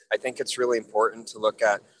 but I think it's really important to look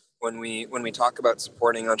at when we talk about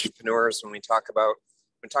supporting entrepreneurs, when we talk about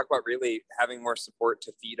really having more support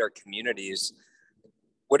to feed our communities.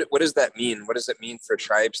 What does that mean? What does it mean for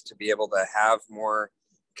tribes to be able to have more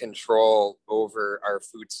control over our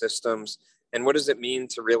food systems? And what does it mean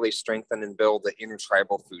to really strengthen and build the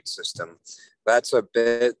intertribal food system? That's a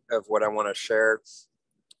bit of what I want to share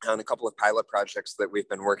on a couple of pilot projects that we've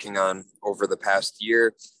been working on over the past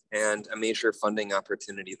year and a major funding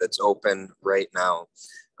opportunity that's open right now.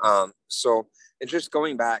 So just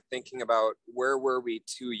going back, thinking about where were we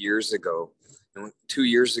 2 years ago? And 2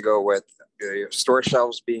 years ago with store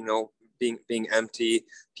shelves being empty,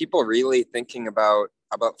 people really thinking about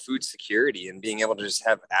food security and being able to just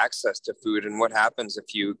have access to food, and what happens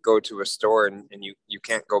if you go to a store and you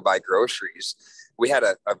can't go buy groceries. We had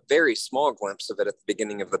a very small glimpse of it at the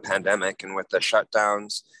beginning of the pandemic, and with the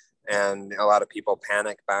shutdowns and a lot of people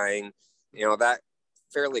panic buying, that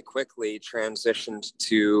fairly quickly transitioned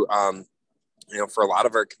to, for a lot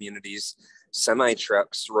of our communities,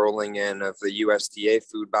 semi-trucks rolling in of the USDA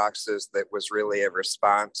food boxes. That was really a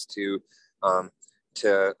response to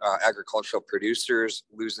agricultural producers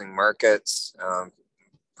losing markets,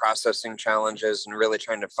 processing challenges, and really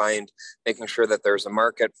trying to making sure that there's a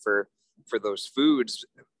market for those foods,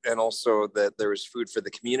 and also that there was food for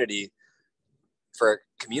the community, for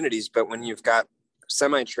communities. But when you've got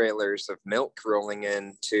semi-trailers of milk rolling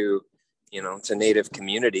in to native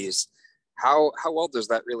communities, how well does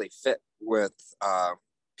that really fit with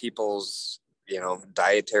people's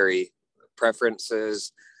dietary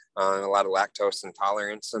preferences, a lot of lactose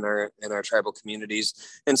intolerance in our tribal communities?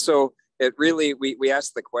 And so it really, we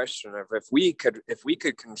asked the question of if we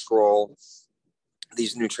could control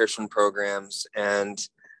these nutrition programs and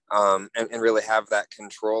really have that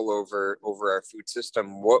control over our food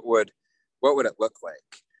system, what would it look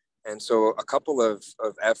like? And so a couple of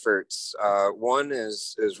efforts. One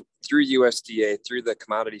is through USDA, through the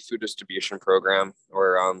Commodity Food Distribution Program,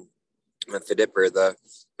 or FDIPR, the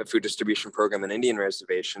Food Distribution Program in Indian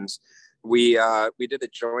reservations. We did a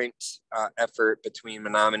joint effort between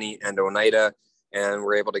Menominee and Oneida, and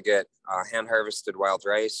we're able to get hand-harvested wild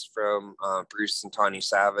rice from Bruce and Tawny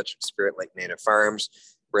Savage at Spirit Lake Native Farms.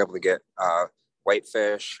 We're able to get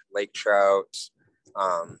whitefish, lake trout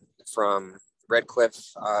from Red Cliff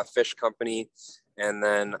Fish Company, and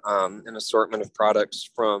then an assortment of products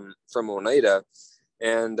from Oneida.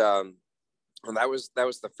 And that was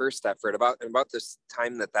the first effort. About this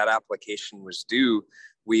time that application was due,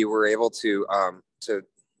 we were able to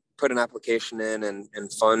put an application in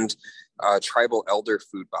and fund tribal elder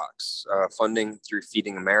food box funding through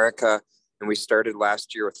Feeding America. And we started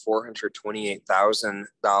last year with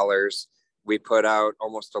 $428,000. We put out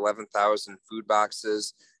almost 11,000 food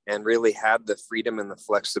boxes, and really had the freedom and the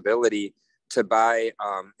flexibility to buy,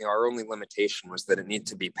 our only limitation was that it needed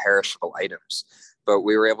to be perishable items. But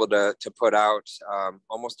we were able to put out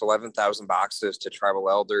almost 11,000 boxes to tribal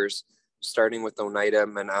elders, starting with Oneida,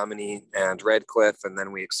 Menominee, and Redcliffe, and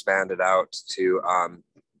then we expanded out to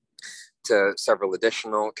several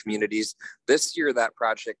additional communities. This year, that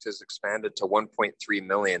project has expanded to 1.3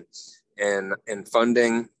 million in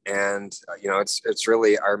funding, and it's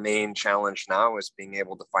really our main challenge now is being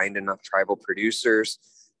able to find enough tribal producers,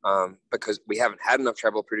 because we haven't had enough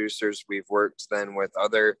tribal producers. We've worked then with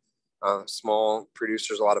other small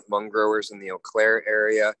producers, a lot of mung growers in the Eau Claire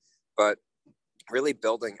area, but really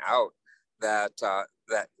building out that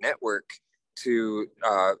network to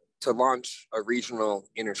launch a regional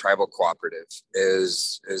intertribal cooperative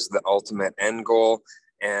is the ultimate end goal.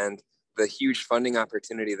 And the huge funding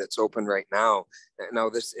opportunity that's open right now. Now,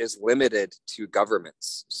 this is limited to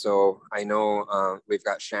governments. So I know we've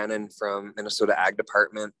got Shannon from Minnesota Ag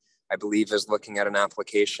Department, I believe, is looking at an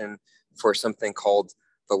application for something called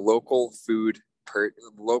the Local Food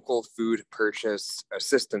Purchase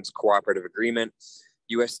Assistance Cooperative Agreement.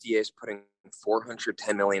 USDA is putting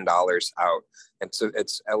 $410 million out. And so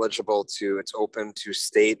it's open to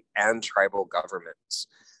state and tribal governments.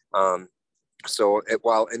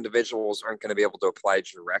 While individuals aren't going to be able to apply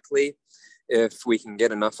directly, if we can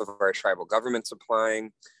get enough of our tribal governments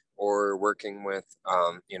applying or working with,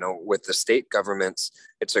 with the state governments,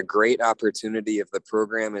 it's a great opportunity if the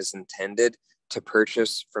program is intended to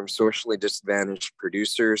purchase from socially disadvantaged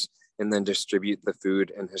producers and then distribute the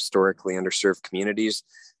food in historically underserved communities.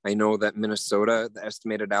 I know that Minnesota, the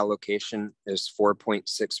estimated allocation is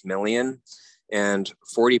 4.6 million. And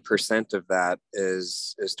 40% of that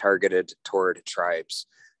is targeted toward tribes.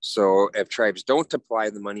 So if tribes don't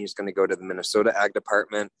apply, the money is going to go to the Minnesota Ag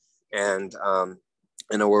Department. And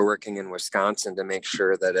I know we're working in Wisconsin to make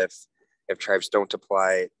sure that if tribes don't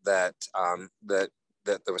apply, that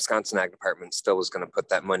the Wisconsin Ag Department still is going to put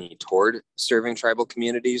that money toward serving tribal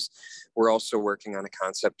communities. We're also working on a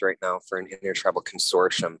concept right now for an intertribal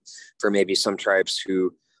consortium for maybe some tribes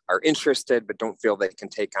who are interested but don't feel they can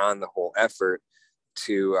take on the whole effort,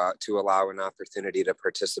 to allow an opportunity to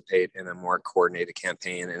participate in a more coordinated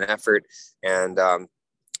campaign and effort. And I'm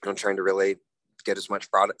trying to really get as much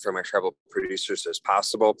product from our tribal producers as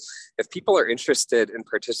possible. If people are interested in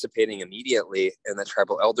participating immediately in the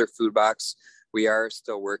tribal elder food box, we are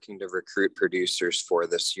still working to recruit producers for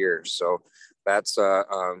this year. So that's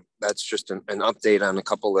just an update on a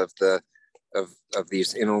couple of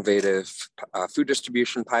these innovative food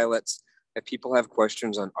distribution pilots. If people have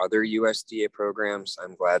questions on other USDA programs,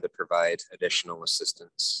 I'm glad to provide additional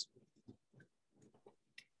assistance.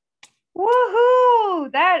 Woohoo!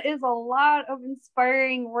 That is a lot of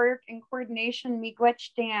inspiring work and coordination,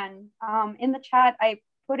 Miigwech Dan. In the chat, I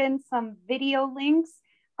put in some video links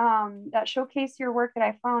that showcase your work that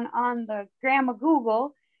I found on the Grandma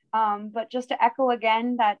Google. But just to echo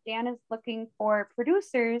again that Dan is looking for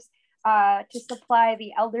producers to supply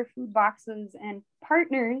the elder food boxes and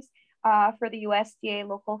partners for the USDA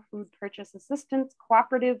Local Food Purchase Assistance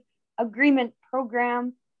Cooperative Agreement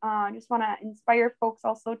Program. I just want to inspire folks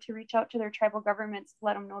also to reach out to their tribal governments to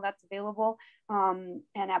let them know that's available. And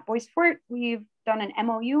at Bois Forte, we've done an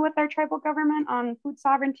MOU with our tribal government on food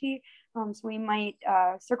sovereignty. So we might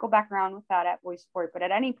circle back around with that at Bois Forte. But at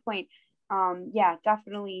any point, yeah,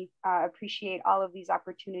 definitely appreciate all of these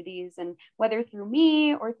opportunities. And whether through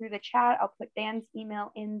me or through the chat, I'll put Dan's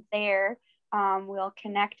email in there. We'll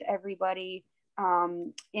connect everybody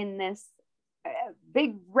in this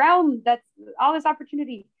big realm that's all this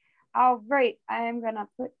opportunity. All right, I'm gonna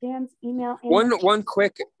put Dan's email in. One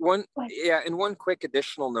quick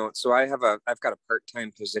additional note. So I've got a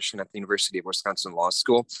part-time position at the University of Wisconsin Law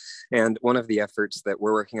School, and one of the efforts that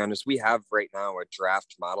we're working on is we have right now a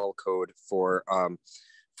draft model code for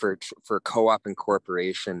co-op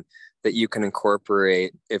incorporation that you can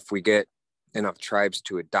incorporate if we get enough tribes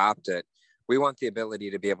to adopt it. We want the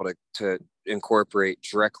ability to be able to incorporate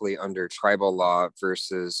directly under tribal law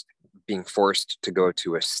versus being forced to go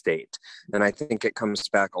to a state. And I think it comes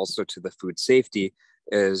back also to the food safety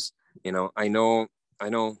is, I know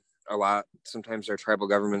a lot, sometimes our tribal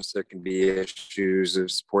governments, there can be issues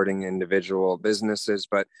of supporting individual businesses,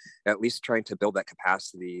 but at least trying to build that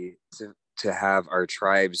capacity to have our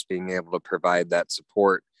tribes being able to provide that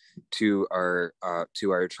support to our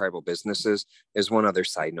tribal businesses is one other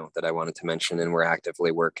side note that I wanted to mention, and we're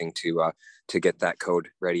actively working to get that code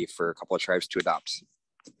ready for a couple of tribes to adopt.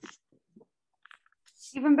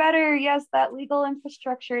 Even better, yes, that legal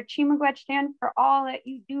infrastructure. Miigwech Dan for all that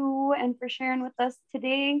you do and for sharing with us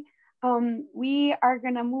today. We are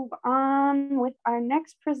gonna move on with our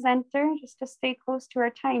next presenter just to stay close to our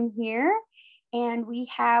time here. And we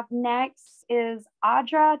have next is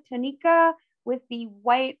Audra with the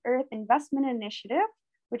White Earth Investment Initiative,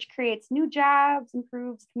 which creates new jobs,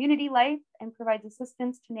 improves community life, and provides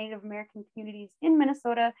assistance to Native American communities in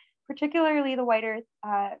Minnesota, particularly the White Earth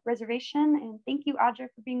Reservation. And thank you, Audra,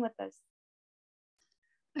 for being with us.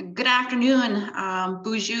 Good afternoon,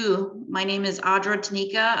 Bonjour. My name is Audra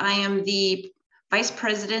Tanika. I am the Vice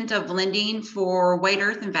President of Lending for White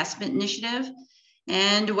Earth Investment Initiative.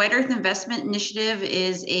 And White Earth Investment Initiative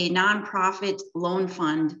is a nonprofit loan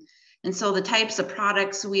fund. And so the types of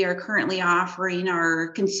products we are currently offering are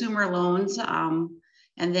consumer loans, and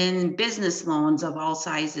then business loans of all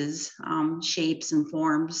sizes, shapes, and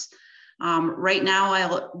forms. Right now,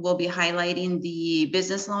 I will be highlighting the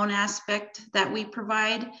business loan aspect that we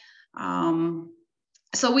provide.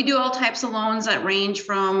 So we do all types of loans that range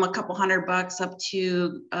from a couple $100 up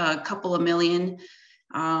to a couple of million.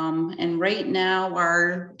 And right now,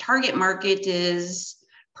 our target market is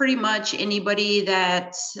pretty much anybody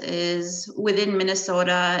that is within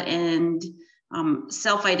Minnesota and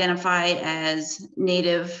self-identify as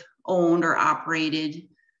Native owned or operated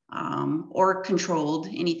or controlled,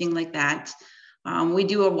 anything like that. We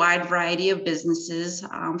do a wide variety of businesses.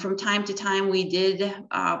 From time to time, we did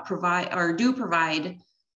provide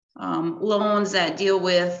loans that deal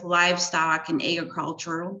with livestock and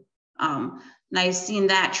agricultural. And I've seen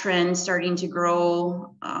that trend starting to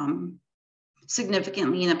grow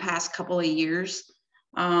significantly in the past couple of years.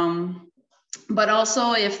 But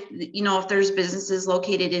also if there's businesses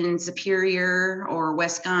located in Superior or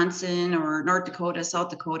Wisconsin or North Dakota, South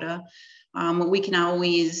Dakota, we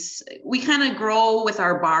kind of grow with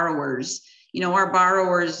our borrowers. Our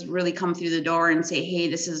borrowers really come through the door and say, hey,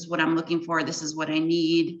 this is what I'm looking for. This is what I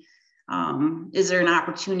need. Is there an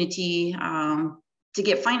opportunity to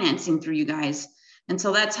get financing through you guys? And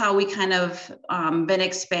so that's how we kind of been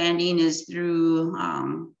expanding, is through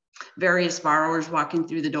various borrowers walking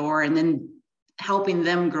through the door and then helping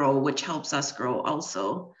them grow, which helps us grow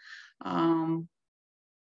also.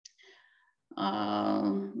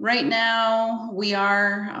 Right now, we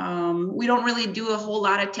don't really do a whole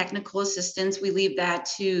lot of technical assistance. We leave that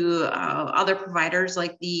to other providers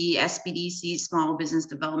like the SBDC, Small Business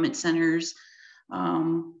Development Centers.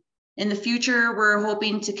 In the future, we're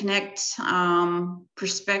hoping to connect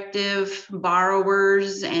prospective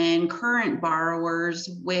borrowers and current borrowers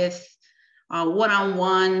with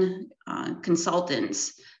one-on-one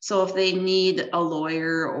consultants. So if they need a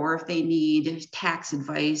lawyer or if they need tax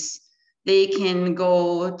advice, they can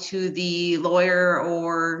go to the lawyer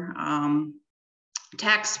or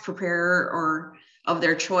tax preparer or of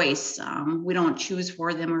their choice. We don't choose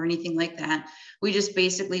for them or anything like that. We just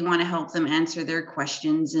basically want to help them answer their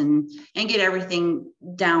questions and get everything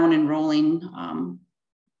down and rolling.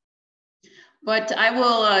 But I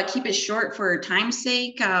will keep it short for time's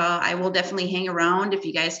sake. I will definitely hang around if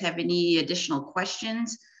you guys have any additional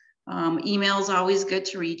questions. Email is always good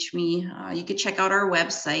to reach me. You can check out our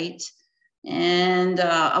website and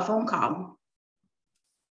a phone call.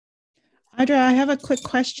 Audra, I have a quick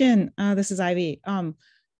question. This is Ivy.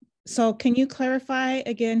 So can you clarify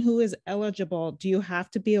again who is eligible? Do you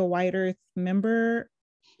have to be a White Earth member?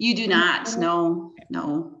 You do not, no.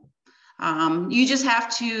 You just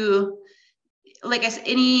have to, like I said,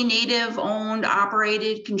 any Native owned,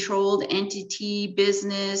 operated, controlled entity,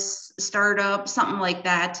 business, startup, something like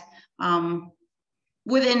that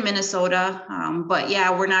within Minnesota. But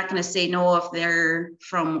yeah, we're not going to say no if they're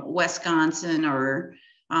from Wisconsin or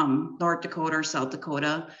North Dakota or South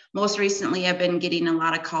Dakota. Most recently, I've been getting a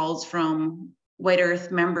lot of calls from White Earth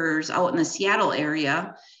members out in the Seattle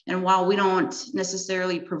area. And while we don't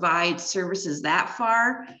necessarily provide services that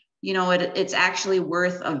far, it's actually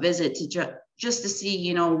worth a visit to just to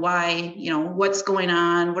see, why, what's going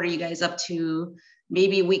on, what are you guys up to?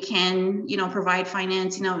 Maybe we can, provide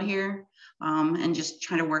financing out here and just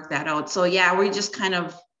try to work that out. So yeah, we just kind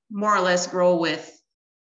of more or less grow with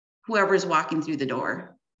whoever's walking through the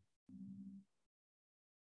door.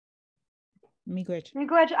 Miigwech,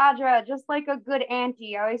 Audra, just like a good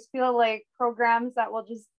auntie. I always feel like programs that will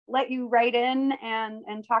just let you write in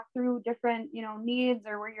and talk through different, needs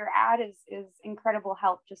or where you're at is incredible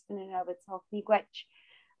help just in and of itself. Miigwech.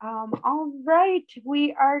 All right,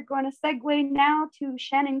 we are going to segue now to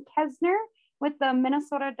Shannon Kesner with the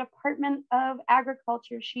Minnesota Department of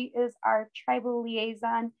Agriculture. She is our tribal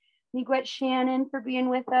liaison. Miigwech, Shannon, for being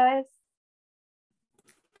with us.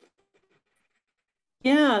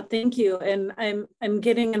 Yeah, thank you. And I'm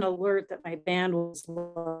getting an alert that my band was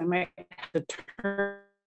low. I might have to turn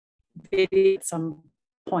video at some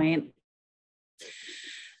point.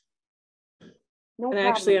 No and problem.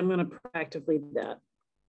 actually, I'm going to proactively do that.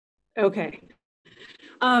 Okay.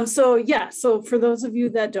 So for those of you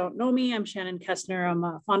that don't know me, I'm Shannon Kesner. I'm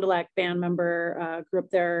a Fond du Lac band member, grew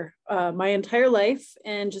up there my entire life,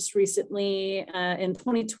 and just recently in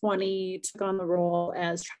 2020 took on the role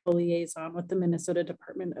as travel liaison with the Minnesota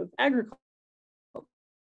Department of Agriculture.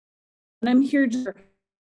 And I'm here to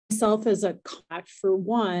myself as a contact for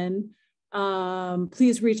one.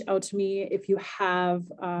 Please reach out to me if you have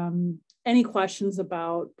any questions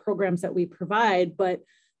about programs that we provide, but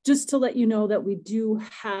just to let you know that we do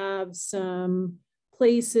have some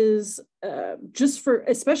places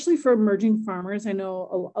especially for emerging farmers. I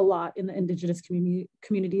know a lot in the Indigenous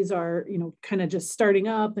communities are, kind of just starting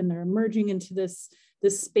up and they're emerging into this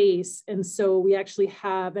space. And so we actually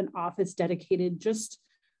have an office dedicated just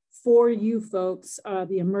for you folks,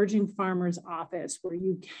 the Emerging Farmers Office, where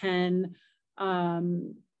you can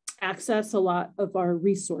access a lot of our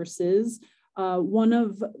resources. One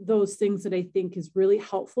of those things that I think is really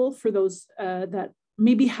helpful for those that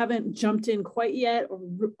maybe haven't jumped in quite yet or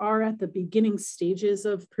are at the beginning stages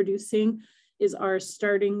of producing is our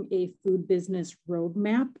starting a food business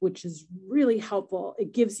roadmap, which is really helpful.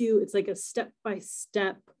 It gives you, it's like a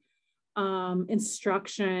step-by-step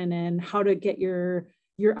instruction and how to get your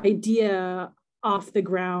idea off the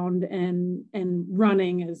ground and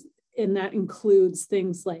running, and that includes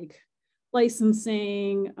things like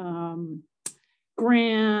licensing,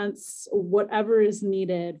 grants, whatever is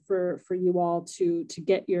needed for you all to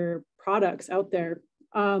get your products out there.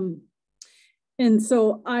 And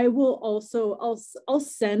so I will also, I'll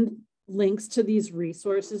send links to these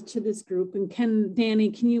resources to this group. And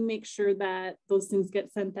Dani, can you make sure that those things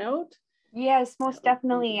get sent out? Yes, most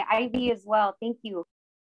definitely. Ivy as well. Thank you.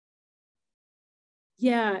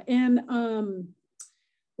 Yeah, and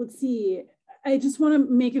let's see. I just want to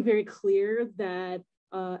make it very clear that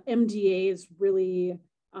MDA is really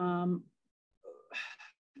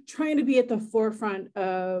trying to be at the forefront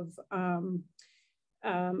of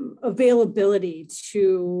availability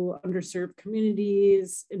to underserved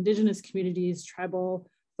communities, Indigenous communities, tribal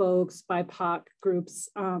folks, BIPOC groups,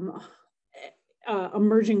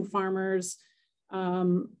 emerging farmers,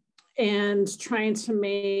 and trying to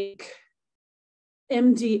make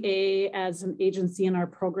MDA as an agency in our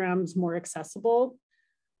programs more accessible.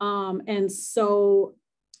 And so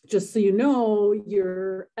just so you know,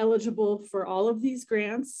 you're eligible for all of these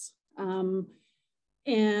grants. And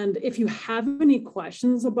if you have any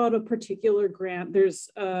questions about a particular grant, there's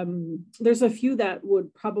a few that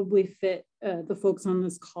would probably fit the folks on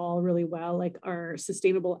this call really well, like our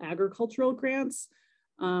sustainable agricultural grants,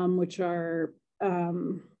 which are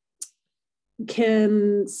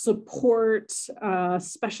can support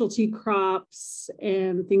specialty crops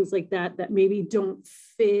and things like that that maybe don't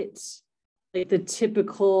fit like the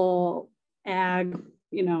typical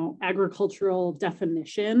agricultural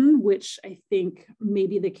definition, which I think may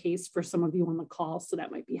be the case for some of you on the call. So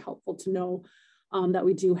that might be helpful to know that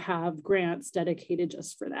we do have grants dedicated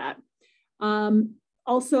just for that.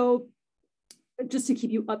 Also, just to keep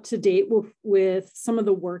you up to date with some of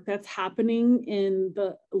the work that's happening in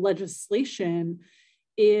the legislation,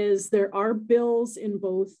 is there are bills in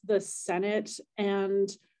both the Senate and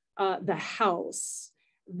the House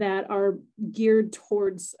that are geared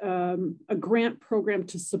towards a grant program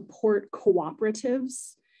to support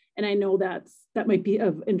cooperatives. And I know that might be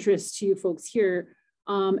of interest to you folks here.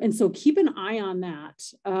 And so keep an eye on that.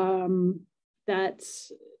 That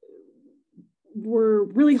we're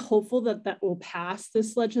really hopeful that will pass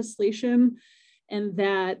this legislation, and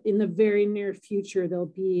that in the very near future, there'll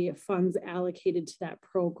be funds allocated to that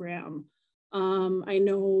program. I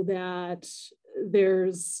know that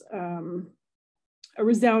there's a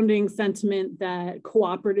resounding sentiment that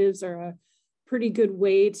cooperatives are a pretty good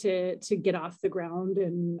way to get off the ground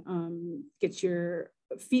and get your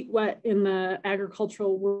feet wet in the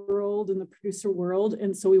agricultural world and the producer world.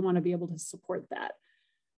 And so we want to be able to support that.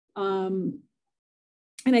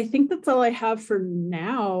 And I think that's all I have for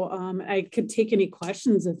now. I could take any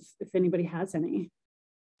questions if anybody has any.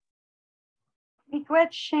 Be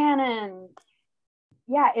good, Shannon.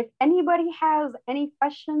 Yeah, if anybody has any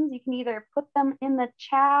questions, you can either put them in the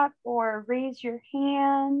chat or raise your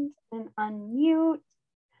hand and unmute.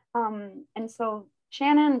 And so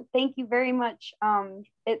Shannon, thank you very much.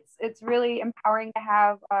 It's really empowering to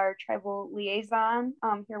have our tribal liaison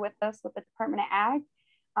here with us with the Department of Ag.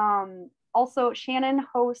 Also, Shannon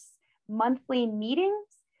hosts monthly meetings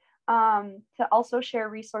to also share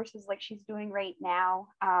resources like she's doing right now,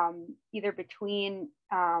 either between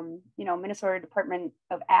Minnesota Department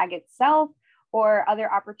of Ag itself or other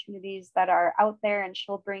opportunities that are out there. And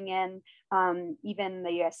she'll bring in even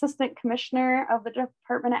the assistant commissioner of the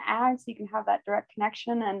Department of Ag, so you can have that direct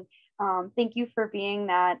connection. And Thank you for being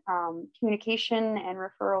that communication and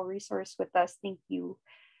referral resource with us. Thank you.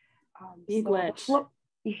 So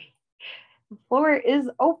the floor is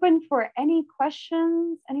open for any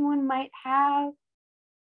questions anyone might have.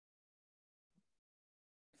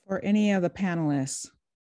 For any of the panelists.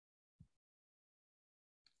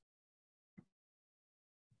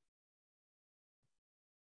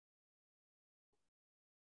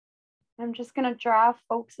 I'm just going to draw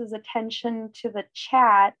folks' attention to the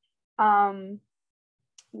chat. When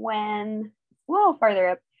a little farther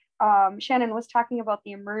up, Shannon was talking about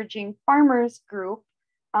the emerging farmers group.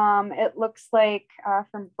 It looks like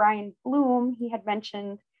from Brian Bloom, he had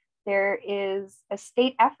mentioned there is a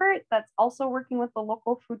state effort that's also working with the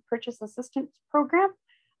local food purchase assistance program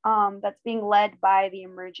that's being led by the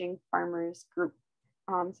emerging farmers group.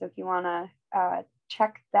 So if you want to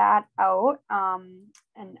check that out,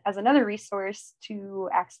 and as another resource to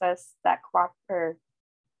access that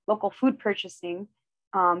local food purchasing.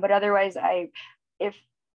 But otherwise, if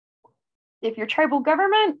your tribal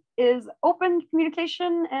government is open to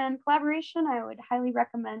communication and collaboration, I would highly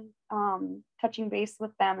recommend touching base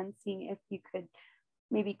with them and seeing if you could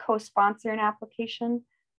maybe co-sponsor an application.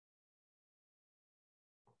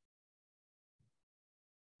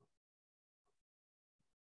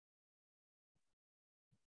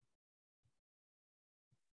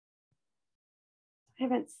 I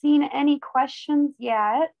haven't seen any questions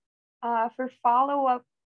yet. For follow-up,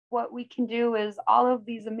 what we can do is all of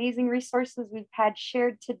these amazing resources we've had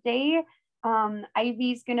shared today.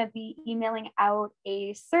 Ivy's going to be emailing out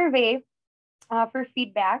a survey for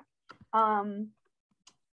feedback.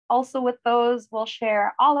 Also with those, we'll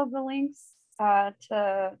share all of the links to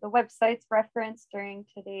the websites referenced during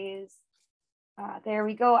today's. There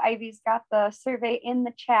we go. Ivy's got the survey in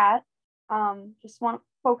the chat. Just want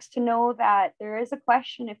folks to know that there is a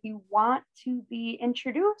question. If you want to be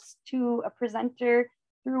introduced to a presenter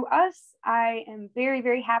through us, I am very,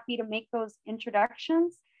 very happy to make those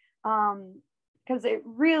introductions because it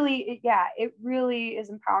really is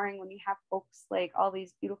empowering when you have folks like all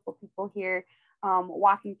these beautiful people here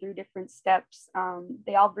walking through different steps.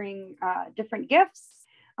 They all bring different gifts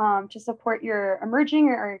to support your emerging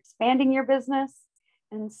or expanding your business.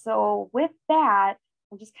 And so with that,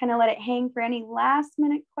 I'll just kind of let it hang for any last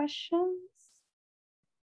minute questions.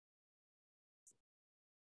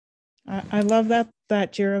 I love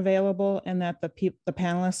that you're available and that the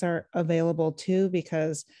panelists are available too,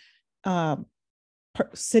 because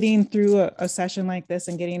sitting through a session like this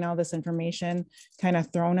and getting all this information kind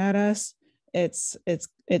of thrown at us, it's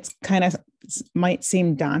kind of might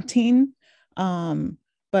seem daunting,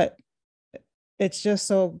 but it's just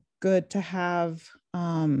so good to have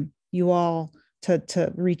you all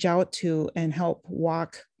to reach out to and help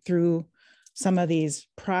walk through some of these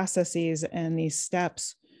processes and these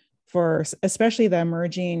steps for especially the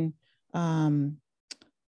emerging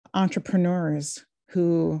entrepreneurs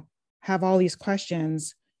who have all these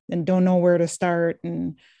questions and don't know where to start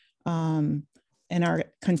and are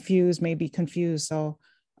confused, maybe confused. So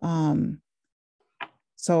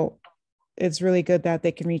so it's really good that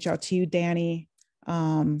they can reach out to you, Dani,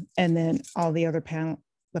 and then all the other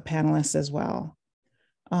panelists as well.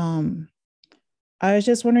 I was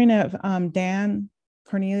just wondering if Dan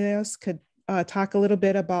Cornelius could talk a little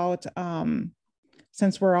bit about,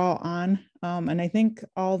 since we're all on, and I think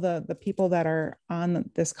all the people that are on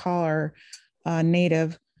this call are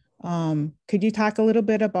Native. Could you talk a little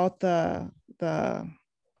bit about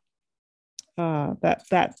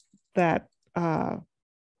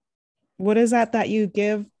what is that you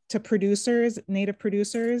give to producers, Native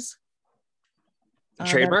producers?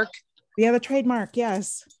 Trademark? The trademark,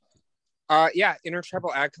 yes. Yeah,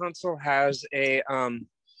 Intertribal Ag Council has a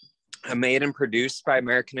made and produced by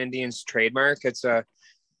American Indians trademark. It's like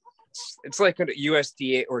a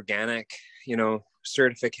USDA organic,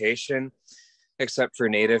 certification, except for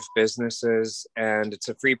Native businesses, and it's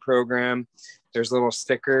a free program. There's little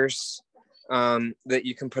stickers that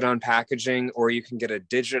you can put on packaging, or you can get a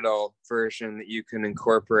digital version that you can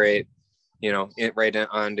incorporate, it right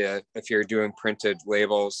onto, if you're doing printed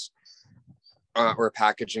labels or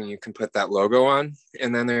packaging, you can put that logo on.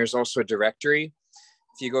 And then there's also a directory.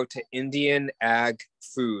 If you go to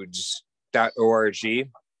indianagfoods.org,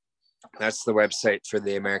 that's the website for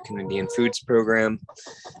the American Indian Foods Program,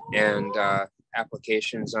 and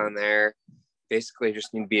applications on there. Basically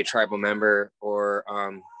just need to be a tribal member or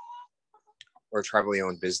tribally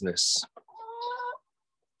owned business.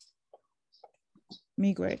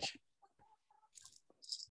 Miigwech.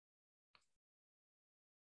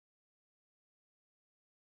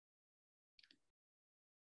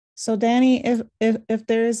 So Dani, if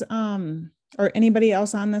there's or anybody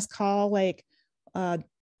else on this call, like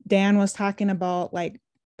Dan was talking about like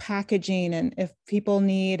packaging, and if people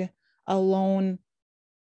need a loan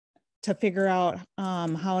to figure out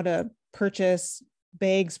how to purchase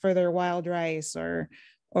bags for their wild rice or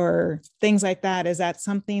things like that, is that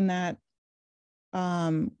something that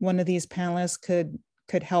one of these panelists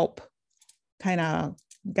could help kind of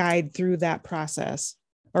guide through that process,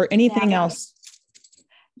 or anything else?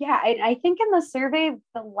 Yeah, I think in the survey,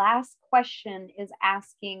 the last question is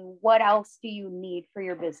asking, what else do you need for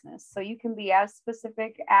your business? So you can be as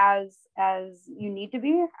specific as you need to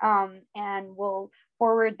be, and we'll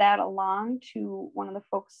forward that along to one of the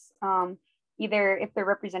folks, either if they're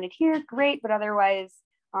represented here, great, but otherwise,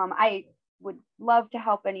 I would love to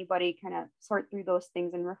help anybody kind of sort through those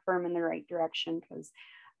things and refer them in the right direction, because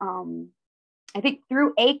I think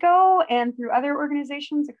through AICHO and through other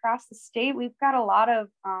organizations across the state, we've got a lot of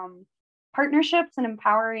partnerships and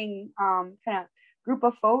empowering kind of group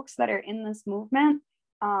of folks that are in this movement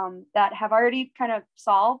that have already kind of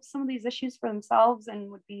solved some of these issues for themselves and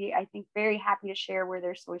would be, I think, very happy to share where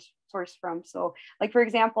they're sourced from. So like, for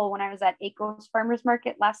example, when I was at AICHO's Farmers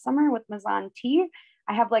Market last summer with Mazan Tea,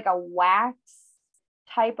 I have like a wax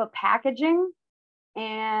type of packaging,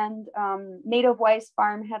 and Native Wise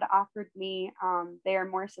Farm had offered me their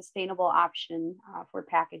more sustainable option for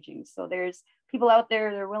packaging. So there's people out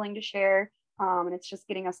there that are willing to share, and it's just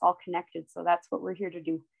getting us all connected. So that's what we're here to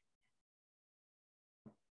do.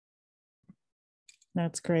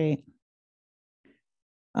 That's great.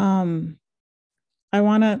 I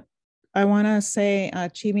want to say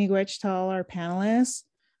Chimigwech to all our panelists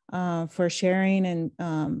for sharing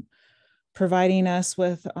and providing us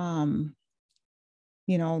with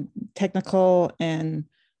technical and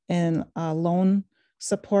loan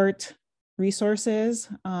support resources.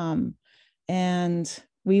 And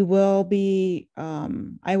we will be,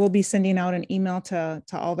 I will be sending out an email to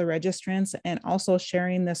all the registrants, and also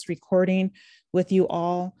sharing this recording with you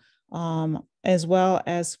all, as well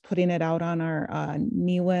as putting it out on our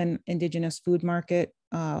Niwan Indigenous Food Market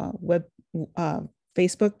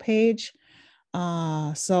Facebook page.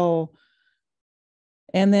 And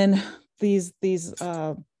then these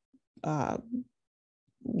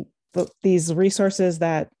resources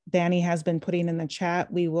that Dani has been putting in the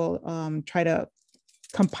chat, we will try to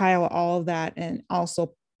compile all of that and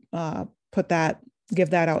also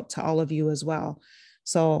give that out to all of you as well.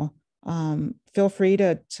 So feel free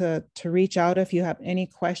to reach out if you have any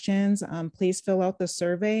questions. Please fill out the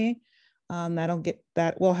survey.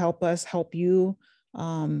 That will help us help you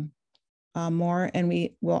more, and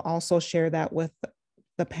we will also share that with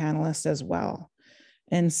the panelists as well.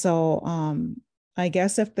 And so I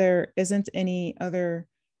guess if there isn't any other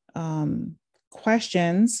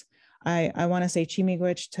questions, I want to say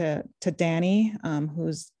Chimigwech to Dani,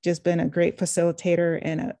 who's just been a great facilitator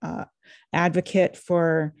and a advocate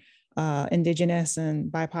for Indigenous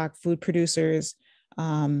and BIPOC food producers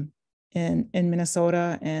in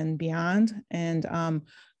Minnesota and beyond. And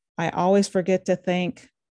I always forget to thank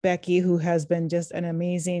Becky, who has been just an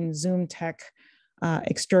amazing Zoom tech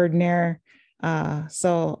extraordinaire.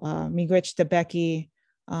 So miigwech to Becky.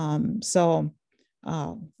 So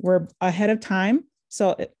we're ahead of time.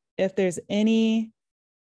 So if there's any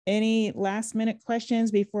last minute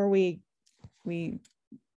questions before we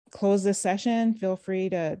close this session, feel free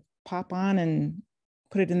to pop on and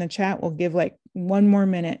put it in the chat. We'll give like 1 more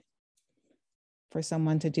minute for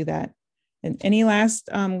someone to do that. And any last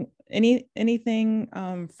anything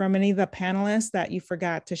from any of the panelists that you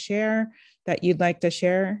forgot to share that you'd like to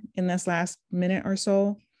share in this last minute or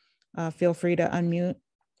so, feel free to unmute.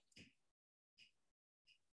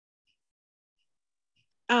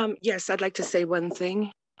 Yes, I'd like to say one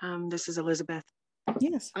thing. This is Elizabeth.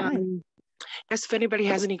 Yes. Yes, if anybody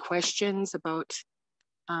has any questions about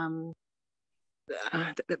my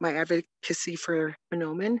advocacy for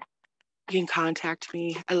Monoman, you can contact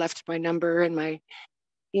me. I left my number and my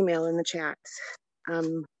email in the chat.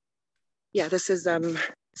 Yeah, this is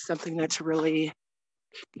something that's really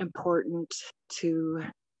important to,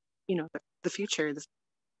 the future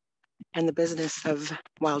and the business of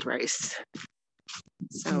wild rice.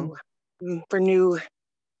 So for new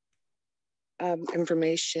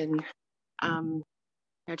information,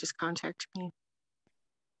 just contact me.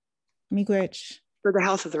 Miigwech. For the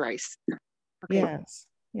health of the rice. Okay. Yes.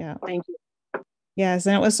 Yeah. Thank you. Yes,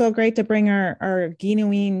 and it was so great to bring our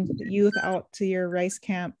Ginaween youth out to your rice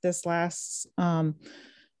camp this last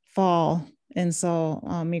fall. And so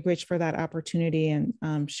miigwech for that opportunity and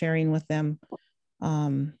sharing with them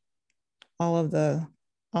all of the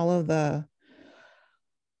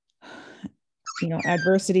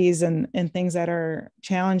adversities and things that are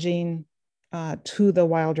challenging to the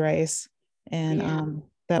wild rice, and Yeah.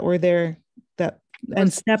 that we're there,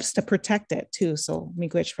 and steps to protect it too. So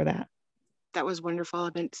miigwech for that. That was wonderful.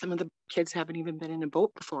 I mean, some of the kids haven't even been in a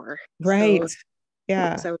boat before. Right. So,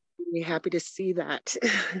 Yeah. so I was really happy to see that.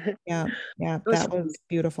 Yeah. Yeah. was That was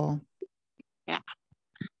beautiful. Yeah.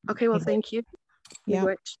 Okay. Well, thank you.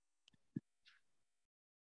 Yeah.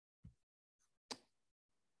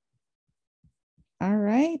 All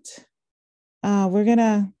right. We're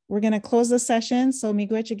gonna close the session. So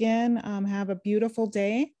miigwech again. Have a beautiful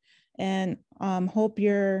day, and hope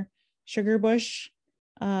your sugar bush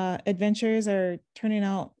adventures are turning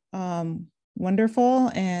out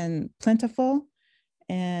wonderful and plentiful,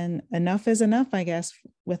 and enough is enough, I guess,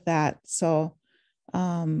 with that. So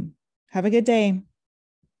have a good day.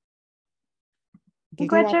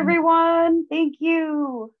 Miigwech, everyone. Thank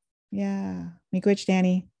you. Yeah. Miigwech,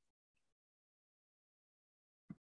 Dani.